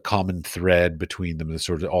 there's sort of a common thread between them that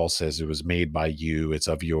sort of all says it was made by you. It's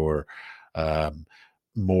of your um,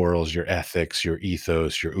 morals, your ethics, your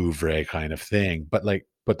ethos, your oeuvre kind of thing.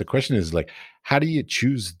 But the question is like, how do you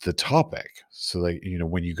choose the topic? So like,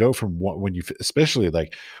 when you go from what, when you, especially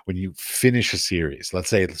like when you finish a series, let's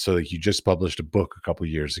say, so like you just published a book a couple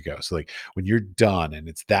years ago. So like when you're done and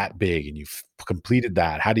it's that big and you've completed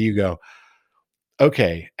that, how do you go,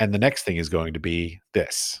 okay, and the next thing is going to be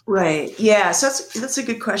this? Right. Yeah. So that's a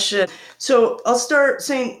good question. So I'll start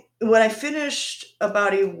saying when I finished a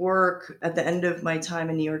body of work at the end of my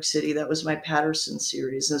time in New York City, that was my Patterson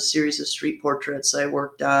series, a series of street portraits I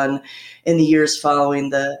worked on in the years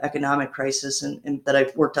following the economic crisis and that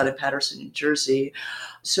I've worked on in Patterson, New Jersey.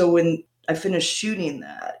 So when I finished shooting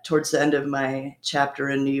that towards the end of my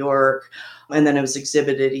chapter in New York, and then it was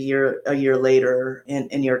exhibited a year later in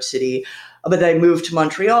New York City, but then I moved to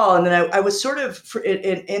Montreal, and then I was sort of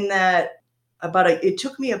in that it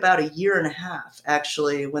took me about a year and a half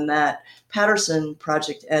actually when that Patterson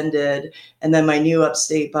project ended, and then my new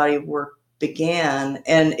upstate body of work began,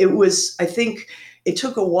 and I think it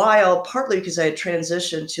took a while, partly because I had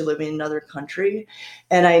transitioned to living in another country,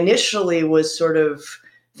 and I initially was sort of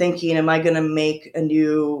thinking, am I going to make a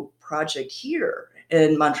new project here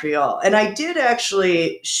in Montreal? And I did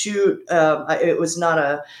actually shoot. It was not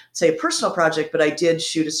a personal project, but I did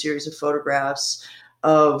shoot a series of photographs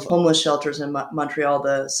of homeless shelters in Montreal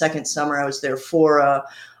the second summer I was there for a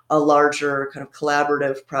larger kind of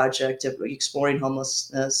collaborative project of exploring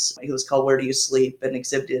homelessness. It was called Where Do You Sleep and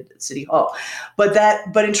exhibited at City Hall. But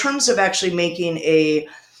in terms of actually making a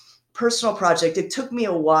personal project, it took me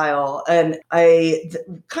a while, and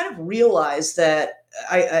kind of realized that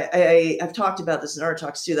I've talked about this in other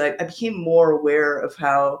talks too, that I became more aware of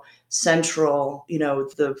how central,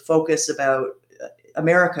 the focus about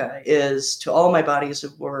America is to all my bodies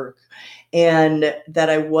of work, and that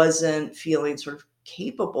I wasn't feeling sort of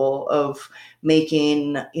capable of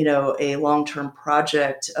making, a long-term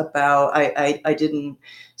project about, I didn't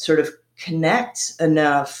sort of connect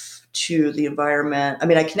enough to the environment. I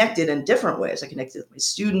mean, I connected in different ways. I connected with my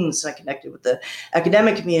students, I connected with the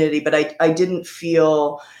academic community, but I didn't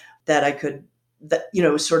feel that I could, that,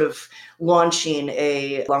 sort of launching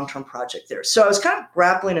a long-term project there. So I was kind of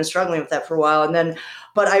grappling and struggling with that for a while. And then,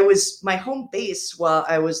 but my home base while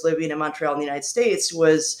I was living in Montreal in the United States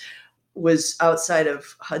was outside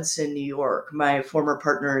of Hudson, New York. My former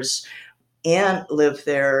partner's aunt lived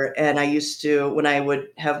there. And I used to, when I would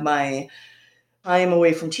have my time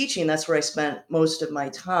away from teaching, that's where I spent most of my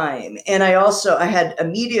time. And I had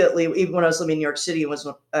immediately, even when I was living in New York City, was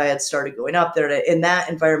when I had started going up there, and that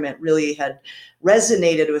environment really had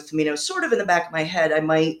resonated with me. And it was sort of in the back of my head, I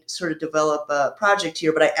might sort of develop a project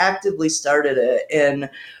here, but I actively started it in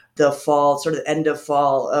the fall, sort of end of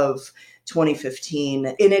fall of 2015.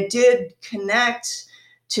 And it did connect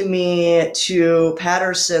to me to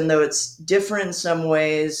Patterson, though it's different in some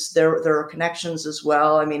ways. There are connections as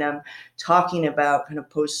well. I mean, I'm talking about kind of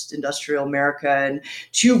post-industrial America and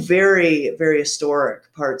two very, very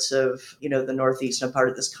historic parts of, the Northeastern part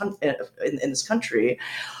of this in this country.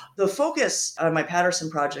 The focus on my Patterson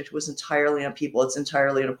project was entirely on people. It's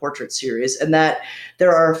entirely in a portrait series, and that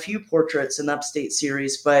there are a few portraits in the Upstate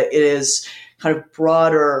series, but it is kind of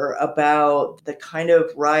broader about the kind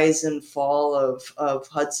of rise and fall of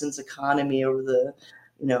Hudson's economy over the,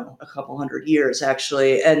 a couple hundred years,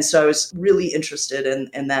 actually. And so I was really interested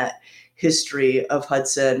in that history of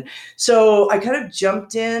Hudson. So I kind of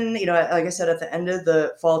jumped in, like I said, at the end of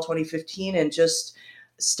the fall 2015 and just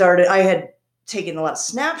started. I had taken a lot of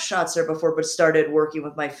snapshots there before, but started working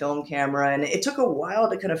with my film camera. And it took a while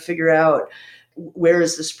to kind of figure out, where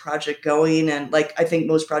is this project going? And like I think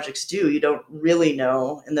most projects do, you don't really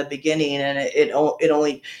know in the beginning, and it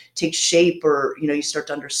only takes shape, or you start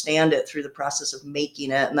to understand it through the process of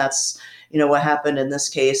making it. And that's what happened in this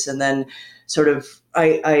case. And then sort of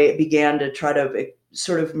I began to try to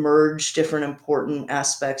sort of merge different important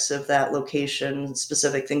aspects of that location,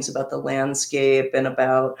 specific things about the landscape and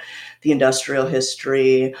about the industrial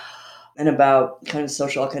history and about kind of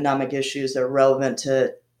social economic issues that are relevant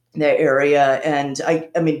to the area. And I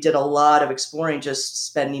did a lot of exploring, just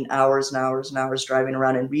spending hours and hours and hours driving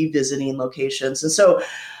around and revisiting locations. And so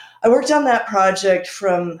I worked on that project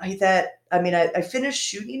I finished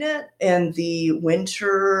shooting it in the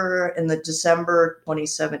winter, in the December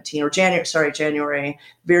 2017, or January,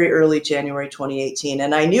 very early January 2018.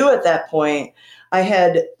 And I knew at that point I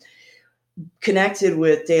had connected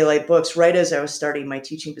with Daylight Books right as I was starting my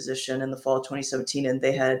teaching position in the fall of 2017, and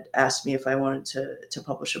they had asked me if I wanted to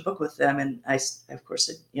publish a book with them, and I, of course,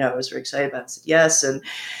 said, I was very excited about it. I said yes, and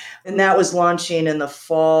that was launching in the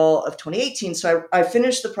fall of 2018. So I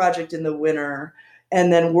finished the project in the winter,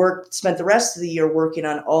 and then spent the rest of the year working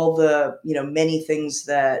on all the many things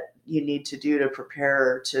that you need to do to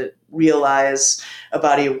prepare to realize a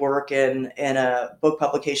body of work in a book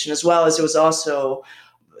publication, as well as it was also.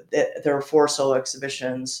 There were 4 solo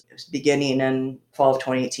exhibitions beginning in fall of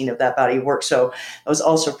 2018 of that body of work. So I was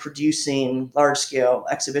also producing large-scale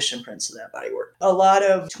exhibition prints of that body of work. A lot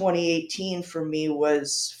of 2018 for me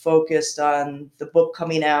was focused on the book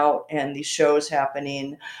coming out and these shows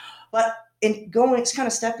happening. But it's kind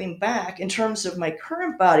of stepping back in terms of my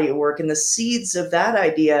current body of work and the seeds of that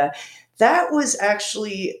idea, that was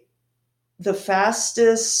actually the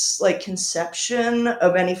fastest conception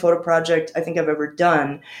of any photo project I think I've ever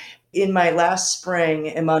done. In my last spring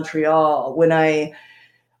in Montreal, when I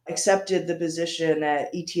accepted the position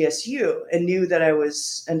at ETSU and knew that I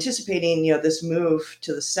was anticipating, this move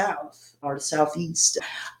to the South or the Southeast,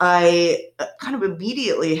 I kind of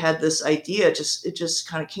immediately had this idea, it just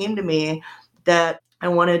kind of came to me that I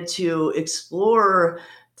wanted to explore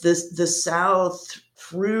the South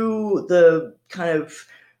through the kind of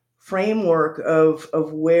framework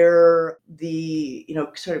of where the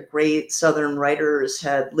sort of great Southern writers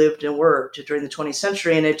had lived and worked during the 20th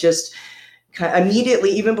century. And it just kind of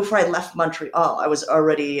immediately, even before I left Montreal, I was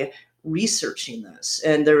already researching this.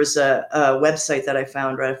 And there was a website that I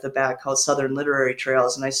found right off the bat called Southern Literary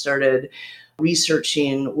Trails, and I started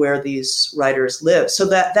researching where these writers live. So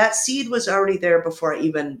that seed was already there before I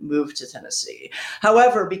even moved to Tennessee.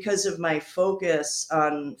 However, because of my focus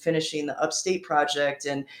on finishing the Upstate project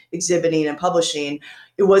and exhibiting and publishing,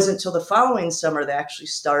 it wasn't until the following summer they actually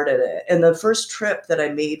started it. And the first trip that I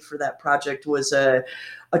made for that project was a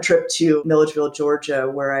trip to Milledgeville, Georgia,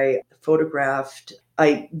 where I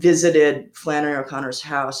visited Flannery O'Connor's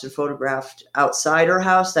house and photographed outside her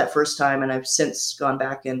house that first time. And I've since gone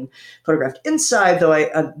back and photographed inside,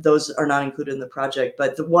 though those are not included in the project.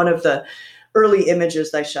 But one of the early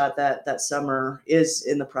images I shot that summer is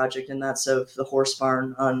in the project, and that's of the horse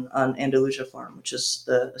barn on Andalusia Farm, which is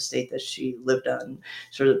the estate that she lived on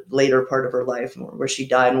sort of later part of her life, where she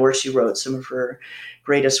died and where she wrote some of her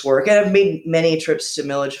greatest work. And I've made many trips to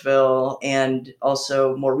Milledgeville and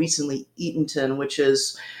also more recently Eatonton, which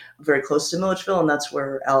is very close to Milledgeville, and that's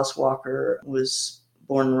where Alice Walker was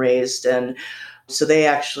born and raised. And so they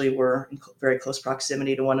actually were in very close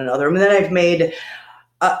proximity to one another. I mean, then I've made,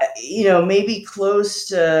 maybe close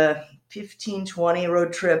to 15, 20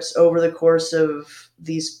 road trips over the course of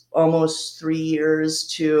these almost 3 years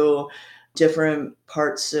to different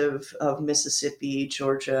parts of Mississippi,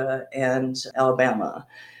 Georgia, and Alabama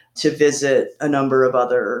to visit a number of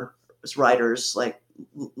other writers like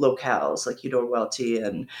locales like Eudora Welty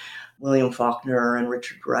and William Faulkner and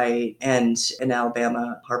Richard Wright, and in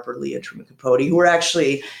Alabama, Harper Lee and Truman Capote, who were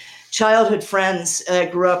actually childhood friends. I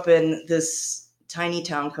grew up in this tiny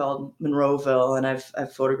town called Monroeville, and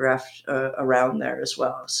I've photographed around there as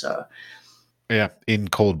well. So, Yeah, In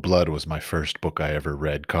Cold Blood was my first book I ever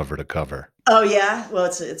read cover to cover. oh yeah, well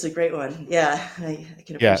it's a great one. Yeah, I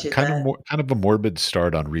can Yeah, appreciate that. kind of a morbid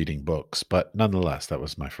start on reading books, but nonetheless, that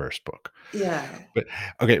was my first book. Yeah, But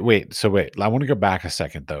okay, wait. So wait, I want to go back a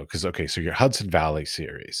second though, because okay, so your Hudson Valley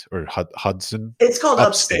series or Hudson, it's called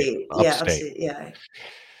upstate, Upstate. Yeah, upstate. Upstate. Yeah,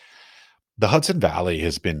 The Hudson Valley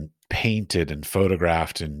has been painted and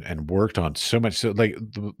photographed and worked on so much. So like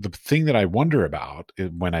the thing that I wonder about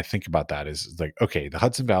when I think about that is like, okay, the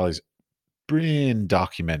Hudson Valley's been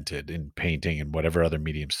documented in painting and whatever other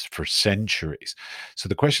mediums for centuries. So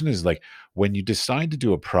the question is like when you decide to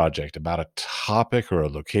do a project about a topic or a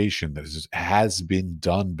location that has been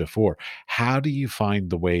done before, how do you find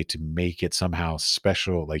the way to make it somehow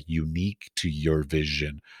special, like unique to your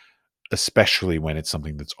vision, especially when it's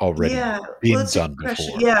something that's already yeah. Well, been that's a done good question.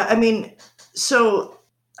 before? Yeah, I mean, so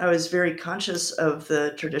I was very conscious of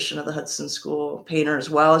the tradition of the Hudson School painters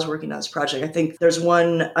while I was working on this project. I think there's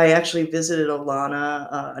one, I actually visited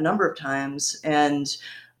Olana a number of times, and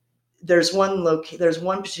there's one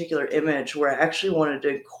particular image where I actually wanted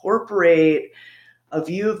to incorporate a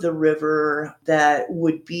view of the river that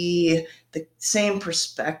would be the same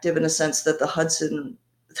perspective in a sense that the Hudson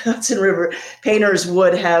River painters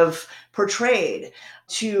would have portrayed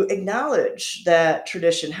to acknowledge that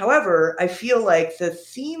tradition. However, I feel like the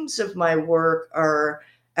themes of my work are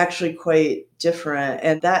actually quite different,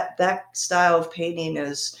 and that style of painting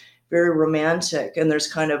is very romantic, and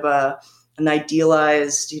there's kind of an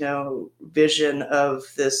idealized, vision of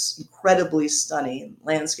this incredibly stunning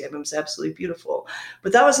landscape. It was absolutely beautiful,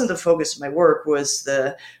 but that wasn't the focus of my work. Was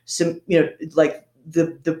like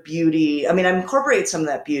the beauty. I mean, I incorporate some of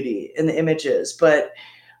that beauty in the images, but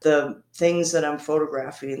the things that I'm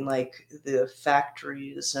photographing, like the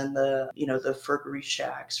factories and the Fergery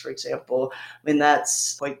shacks, for example, I mean,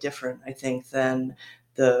 that's quite different, I think, than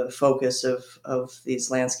the focus of these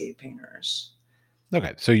landscape painters.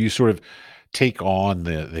 Okay, so you sort of take on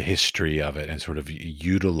the history of it and sort of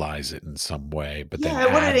utilize it in some way, but Yeah, then I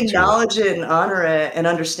want to add to it. acknowledge it and honor it and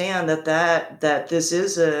understand that this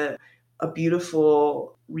is a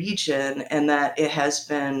beautiful region, and that it has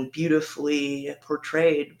been beautifully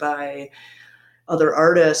portrayed by other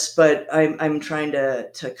artists. But I'm trying to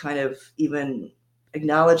kind of even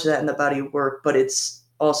acknowledge that in the body of work, but it's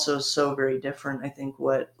also so very different. I think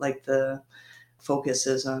what like the focus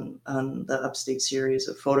is on the Upstate series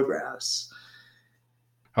of photographs.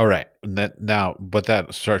 All right. And that now, what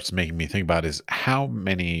that starts making me think about is how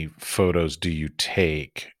many photos do you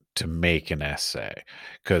take to make an essay?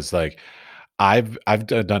 Because like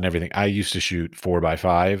done everything. I used to shoot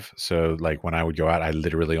 4x5, so like when I would go out, I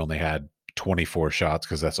literally only had 24 shots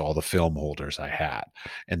because that's all the film holders I had.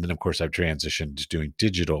 And then of course I've transitioned to doing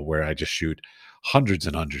digital where I just shoot hundreds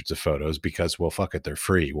and hundreds of photos because well fuck it, they're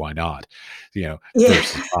free. Why not? Yeah.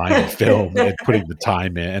 Versus buying film and putting the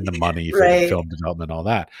time in and the money for the Right. film development, all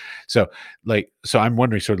that. So so I'm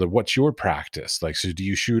wondering sort of like, what's your practice? Like, so do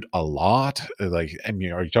you shoot a lot? Like, I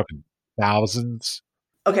mean, are you talking thousands?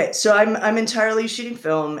 Okay, so I'm entirely shooting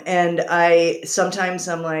film, and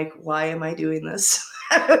I'm like, why am I doing this?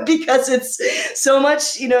 Because it's so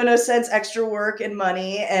much, in a sense, extra work and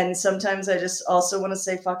money. And sometimes I just also want to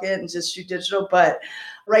say fuck it and just shoot digital. But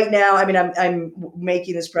right now, I mean, I'm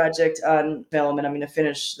making this project on film, and I'm going to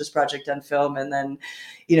finish this project on film, and then,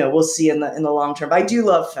 we'll see in the long term. But I do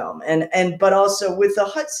love film, and but also with the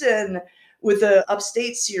Hudson, with the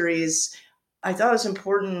Upstate series, I thought it was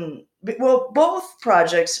important. Well, both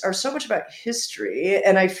projects are so much about history,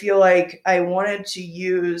 and I feel like I wanted to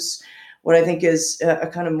use what I think is a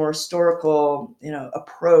kind of more historical,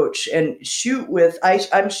 approach, and shoot with.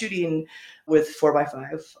 I'm shooting with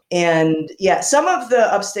 4x5, and yeah, some of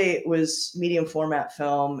the upstate was medium format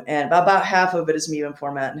film, and about half of it is medium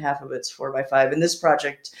format and half of it's 4x5. And this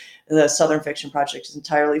project, the Southern Fiction Project, is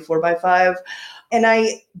entirely 4x5. And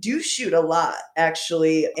I do shoot a lot,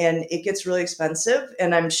 actually, and it gets really expensive.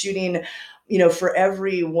 And I'm shooting, for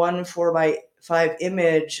every one 4x5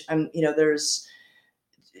 image, there's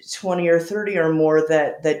 20 or 30 or more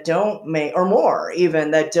that don't make, or more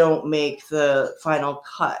even, that don't make the final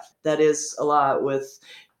cut. That is a lot. With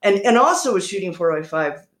and also with shooting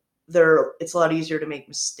 4x5, it's a lot easier to make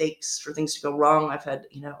mistakes, for things to go wrong. I've had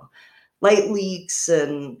light leaks,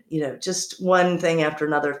 and just one thing after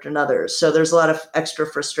another. So there's a lot of extra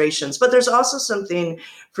frustrations, but there's also something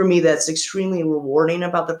for me that's extremely rewarding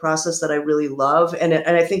about the process that I really love. And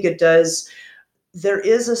I think it does. There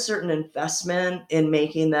is a certain investment in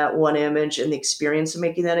making that one image, and the experience of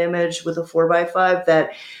making that image with a 4x5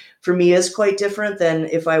 that for me is quite different than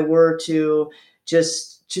if I were to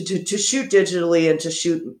just to shoot digitally and to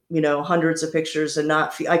shoot, hundreds of pictures, and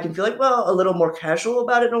not feel, I can feel like, well, a little more casual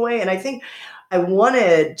about it in a way. And I think I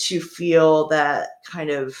wanted to feel that kind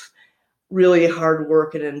of really hard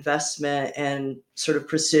work and investment and sort of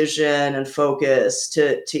precision and focus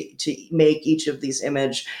to make each of these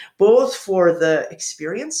image, both for the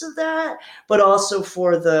experience of that, but also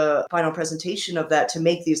for the final presentation of that, to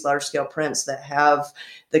make these large scale prints that have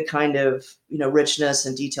the kind of richness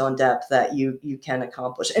and detail and depth that you can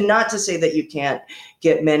accomplish. And not to say that you can't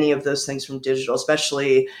get many of those things from digital,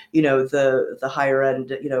 especially the higher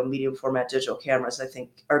end medium format digital cameras, I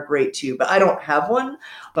think, are great too. But I don't have one,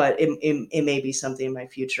 but it may be something in my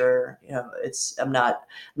future. I'm not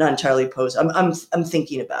entirely opposed. I'm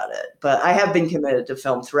thinking about it, but I have been committed to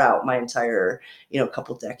film throughout my entire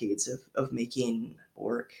couple decades of making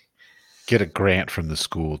work. Get a grant from the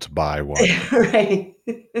school to buy one. Right.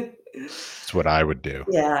 That's what I would do.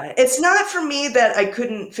 Yeah, it's not for me that I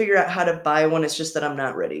couldn't figure out how to buy one. It's just that I'm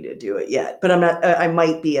not ready to do it yet. But I'm not. I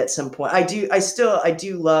might be at some point. I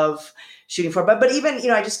do love shooting for. But even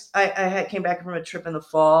I came back from a trip in the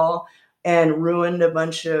fall and ruined a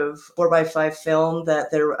bunch of 4x5 film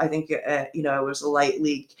that there. I think it was a light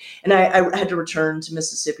leak, and I had to return to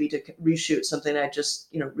Mississippi to reshoot something I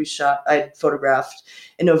just reshot. I photographed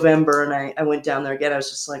in November, and I went down there again. I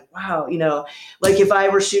was just like, wow, like if I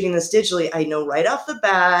were shooting this digitally, I know right off the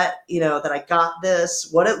bat, that I got this,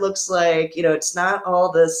 what it looks like. It's not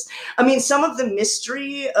all this. I mean, some of the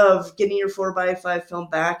mystery of getting your 4x5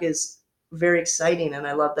 film back is very exciting, and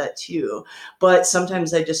I love that too. But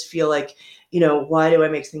sometimes I just feel like, why do I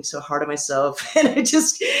make things so hard on myself? And I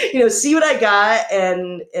just, see what I got,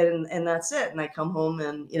 and that's it. And I come home,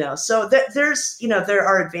 and so there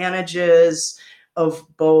are advantages of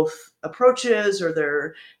both approaches, or there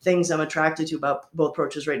are things I'm attracted to about both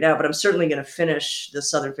approaches right now. But I'm certainly going to finish the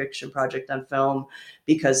Southern Fiction Project on film,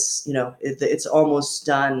 because it's almost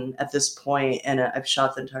done at this point, and I've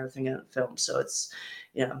shot the entire thing on film. So it's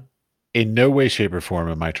In no way, shape, or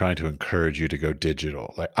form am I trying to encourage you to go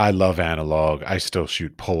digital. Like, I love analog. I still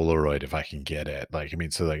shoot Polaroid if I can get it.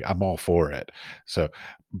 I'm all for it. So,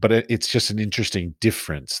 but it's just an interesting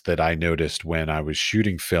difference that I noticed when I was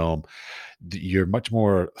shooting film. You're much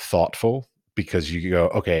more thoughtful, because you go,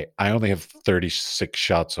 okay, I only have 36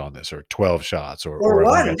 shots on this, or 12 shots, or I've only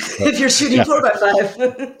one got if you're shooting yeah,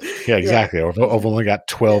 4x5. yeah, exactly. Or I've only got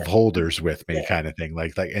 12 holders with me, Yeah. kind of thing.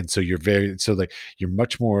 And so you're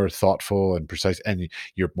much more thoughtful and precise, and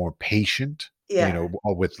you're more patient, Yeah.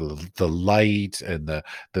 with the light and the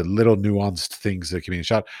little nuanced things that can be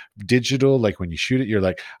shot. Digital, like when you shoot it, you're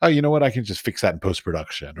like, oh, you know what? I can just fix that in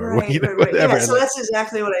post-production, or Right. whatever. Yeah. So that's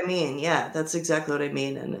exactly what I mean. Yeah, that's exactly what I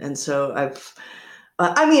mean. And so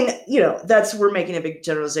I mean, we're making a big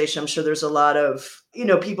generalization. I'm sure there's a lot of,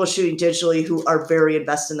 people shooting digitally who are very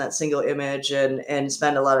invested in that single image and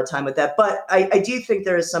spend a lot of time with that. But I do think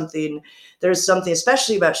there's something,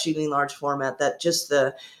 especially about shooting large format, that just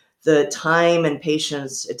the time and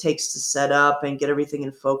patience it takes to set up and get everything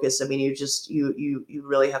in focus. I mean, you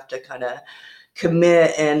really have to kind of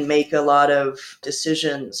commit and make a lot of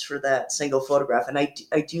decisions for that single photograph. And I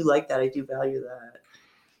do like that. I do value that.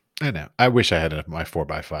 I know. I wish I had my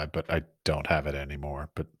 4x5, but I don't have it anymore.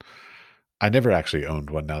 But I never actually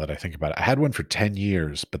owned one, now that I think about it. I had one for 10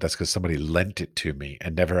 years, but that's because somebody lent it to me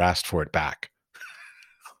and never asked for it back.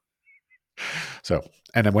 So,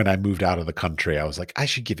 and then when I moved out of the country, I was like, I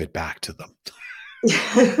should give it back to them.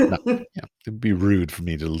 No, yeah, it'd be rude for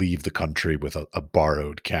me to leave the country with a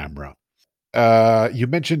borrowed camera. You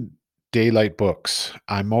mentioned daylight books.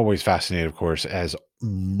 I'm always fascinated, of course, as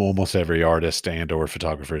almost every artist and or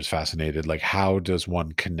photographer is fascinated. Like, how does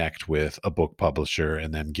one connect with a book publisher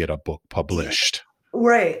and then get a book published?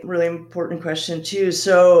 Right. Really important question, too.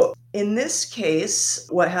 So, in this case,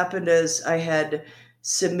 what happened is I had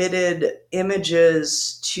submitted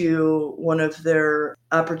images to one of their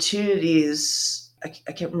opportunities. I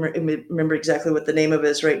can't remember exactly what the name of it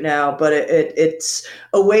is right now, but it's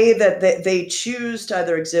a way that they choose to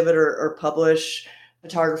either exhibit or publish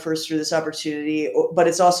photographers through this opportunity, but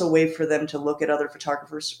it's also a way for them to look at other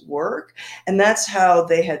photographers' work. And that's how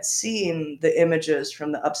they had seen the images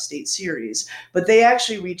from the Upstate series. But they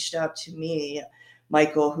actually reached out to me,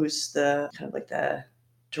 Michael, who's the kind of like the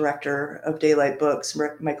director of Daylight Books,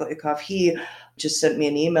 Michael Ikoff. He just sent me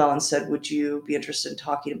an email and said, "Would you be interested in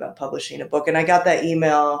talking about publishing a book?" And I got that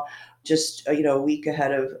email just a week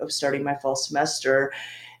ahead of starting my fall semester.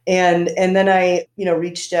 And then I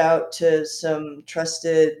reached out to some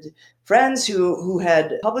trusted friends who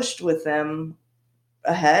had published with them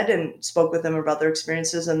ahead and spoke with them about their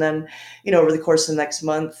experiences. And then, over the course of the next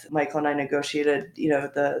month, Michael and I negotiated,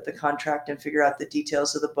 the contract and figure out the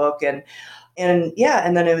details of the book. And yeah,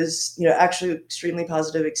 and then it was, actually extremely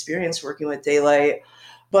positive experience working with Daylight.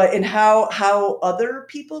 But in how other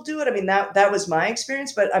people do it, I mean, that was my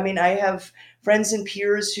experience. But I mean, I have friends and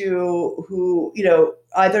peers who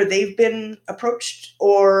either they've been approached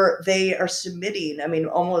or they are submitting. I mean,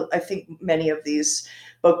 almost I think many of these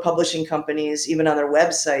book publishing companies, even on their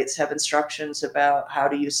websites, have instructions about how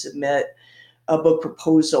do you submit a book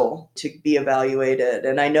proposal to be evaluated.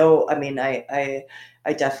 And I know, I mean, I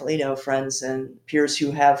definitely know friends and peers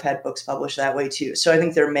who have had books published that way too. So I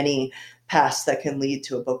think there are many paths that can lead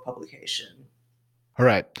to a book publication. All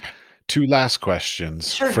right. Two last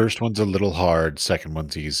questions. Sure. First one's a little hard, second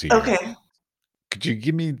one's easier. Okay. Could you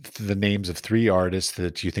give me the names of 3 artists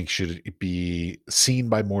that you think should be seen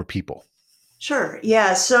by more people? Sure.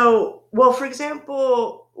 Yeah. So, well, for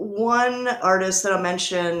example, one artist that I'll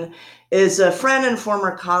mention is a friend and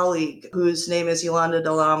former colleague whose name is Yolanda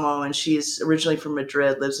Delamo, and she's originally from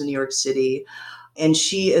Madrid, lives in New York City, and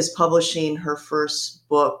she is publishing her first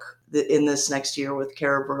book in this next year with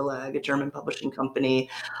Kara Verlag, a German publishing company,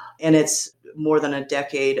 and it's more than a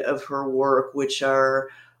decade of her work, which are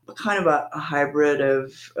kind of a hybrid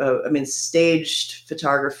of, staged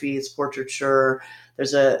photography, it's portraiture.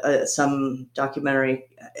 There's some documentary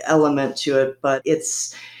element to it, but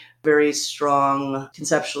it's very strong,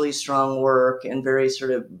 conceptually strong work, and very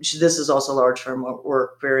sort of, this is also large form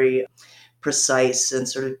work, very precise and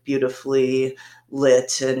sort of beautifully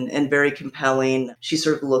lit and very compelling. She's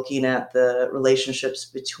sort of looking at the relationships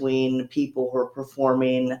between people who are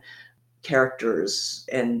performing characters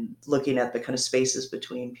and looking at the kind of spaces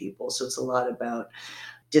between people. So it's a lot about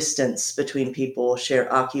distance between people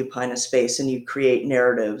occupying a space, and you create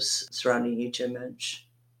narratives surrounding each image.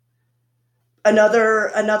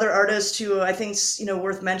 Another artist who I think is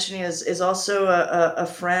worth mentioning is also a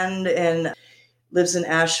friend and lives in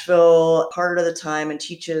Asheville part of the time and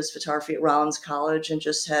teaches photography at Rollins College, and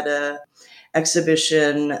just had a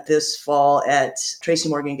exhibition this fall at Tracy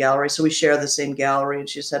Morgan Gallery. So we share the same gallery, and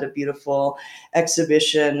she just had a beautiful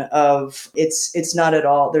exhibition of it's not at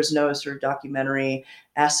all, there's no sort of documentary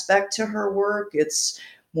aspect to her work. It's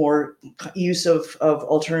more use of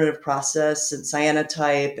alternative process and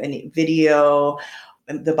cyanotype and video.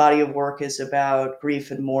 The body of work is about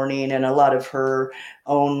grief and mourning and a lot of her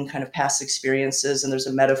own kind of past experiences. And there's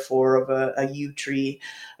a metaphor of a yew tree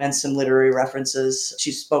and some literary references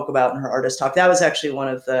she spoke about in her artist talk. That was actually one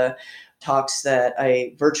of the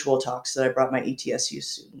virtual talks that I brought my ETSU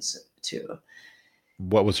students to.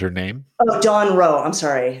 What was her name? Oh, Dawn Rowe. I'm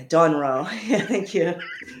sorry. Dawn Rowe. Yeah, thank you.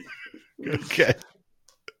 Okay.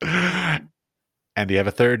 And do you have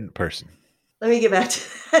a third person? Let me get back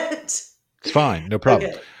to that. It's fine. No problem.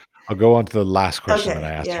 Okay. I'll go on to the last question that I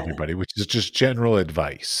asked everybody, which is just general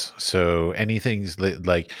advice. So anything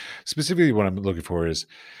like specifically what I'm looking for is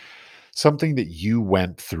something that you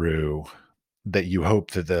went through that you hope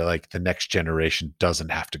that the next generation doesn't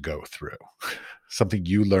have to go through. Something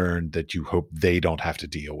you learned that you hope they don't have to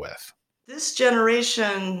deal with. This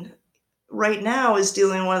generation right now is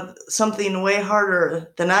dealing with something way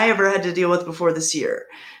harder than I ever had to deal with before this year.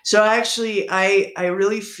 So actually, I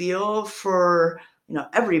really feel for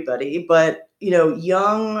everybody, but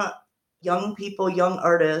young people, young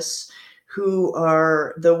artists who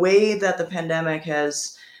are, the way that the pandemic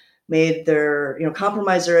has made their,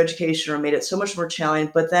 compromise their education or made it so much more challenging,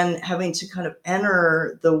 but then having to kind of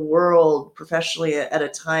enter the world professionally at a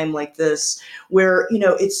time like this where,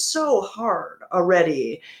 it's so hard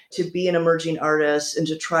already to be an emerging artist and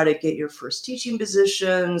to try to get your first teaching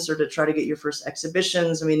positions or to try to get your first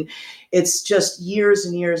exhibitions. I mean, it's just years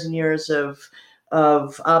and years and years of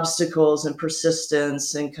obstacles and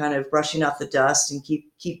persistence and kind of brushing off the dust and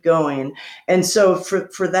keep going. And so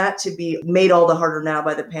for that to be made all the harder now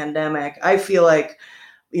by the pandemic, I feel like,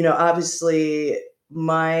 obviously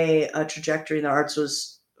my trajectory in the arts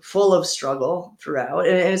was full of struggle throughout,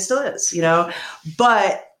 and it still is,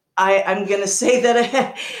 but I'm going to say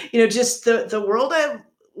that, just the world I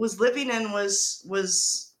was living in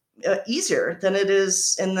was easier than it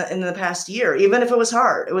is in the past year. Even if it was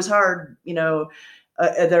hard,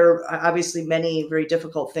 there are obviously many very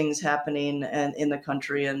difficult things happening in the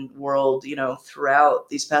country and world, throughout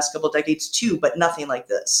these past couple of decades too, but nothing like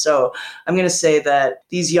this. So I'm going to say that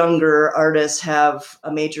these younger artists have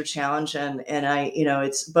a major challenge, and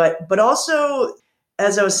but also,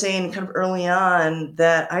 as I was saying kind of early on,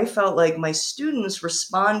 that I felt like my students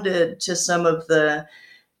responded to some of the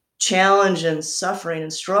challenge and suffering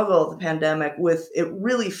and struggle of the pandemic with it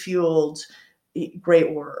really fueled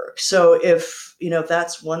great work. So if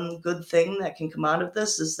that's one good thing that can come out of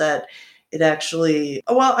this, is that it actually,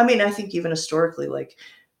 well, I mean, I think even historically, like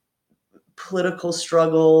political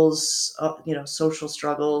struggles, social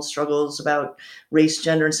struggles about race,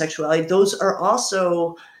 gender, and sexuality, those are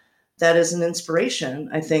also, that is an inspiration,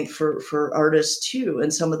 I think, for artists too.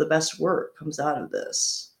 And some of the best work comes out of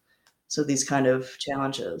this. So these kind of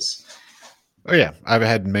challenges. Oh yeah, I've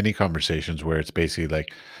had many conversations where it's basically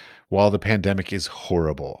like, while the pandemic is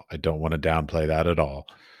horrible, I don't want to downplay that at all.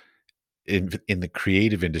 In the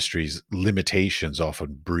creative industries, limitations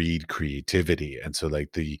often breed creativity, and so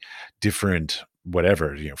like the different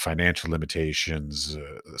whatever, financial limitations,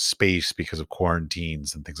 space because of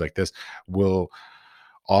quarantines and things like this will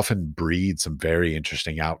often breed some very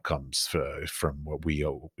interesting outcomes from what we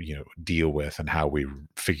deal with and how we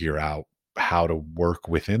figure out how to work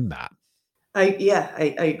within that. I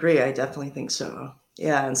agree. I definitely think so.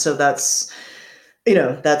 Yeah. And so that's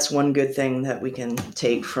one good thing that we can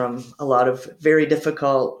take from a lot of very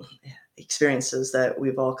difficult experiences that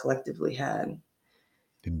we've all collectively had.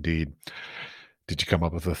 Indeed. Did you come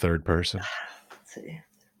up with a third person? Let's see.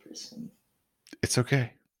 Person. It's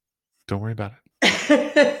okay. Don't worry about it.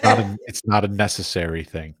 I, It's not a necessary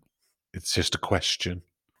thing. It's just a question.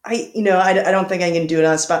 I don't think I can do it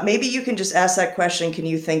on the spot. Maybe you can just ask that question. Can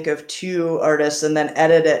you think of two artists and then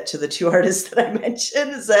edit it to the two artists that I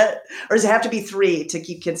mentioned? Or does it have to be three to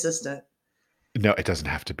keep consistent? No, it doesn't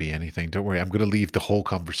have to be anything. Don't worry. I'm going to leave the whole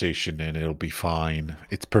conversation and it'll be fine.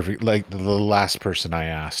 It's perfect. Like the last person I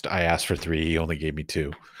asked for three. He only gave me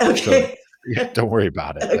two. So Okay. yeah, don't worry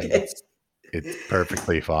about it. Like Okay. it's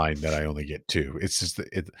perfectly fine that I only get two. It's just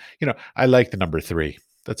I like the number three.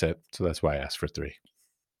 That's it. So that's why I asked for three.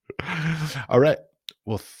 All right.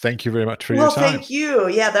 Well, thank you very much for your Well, time. thank you.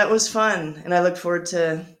 Yeah, that was fun. And I look forward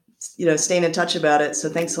to, staying in touch about it. So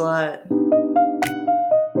thanks a lot.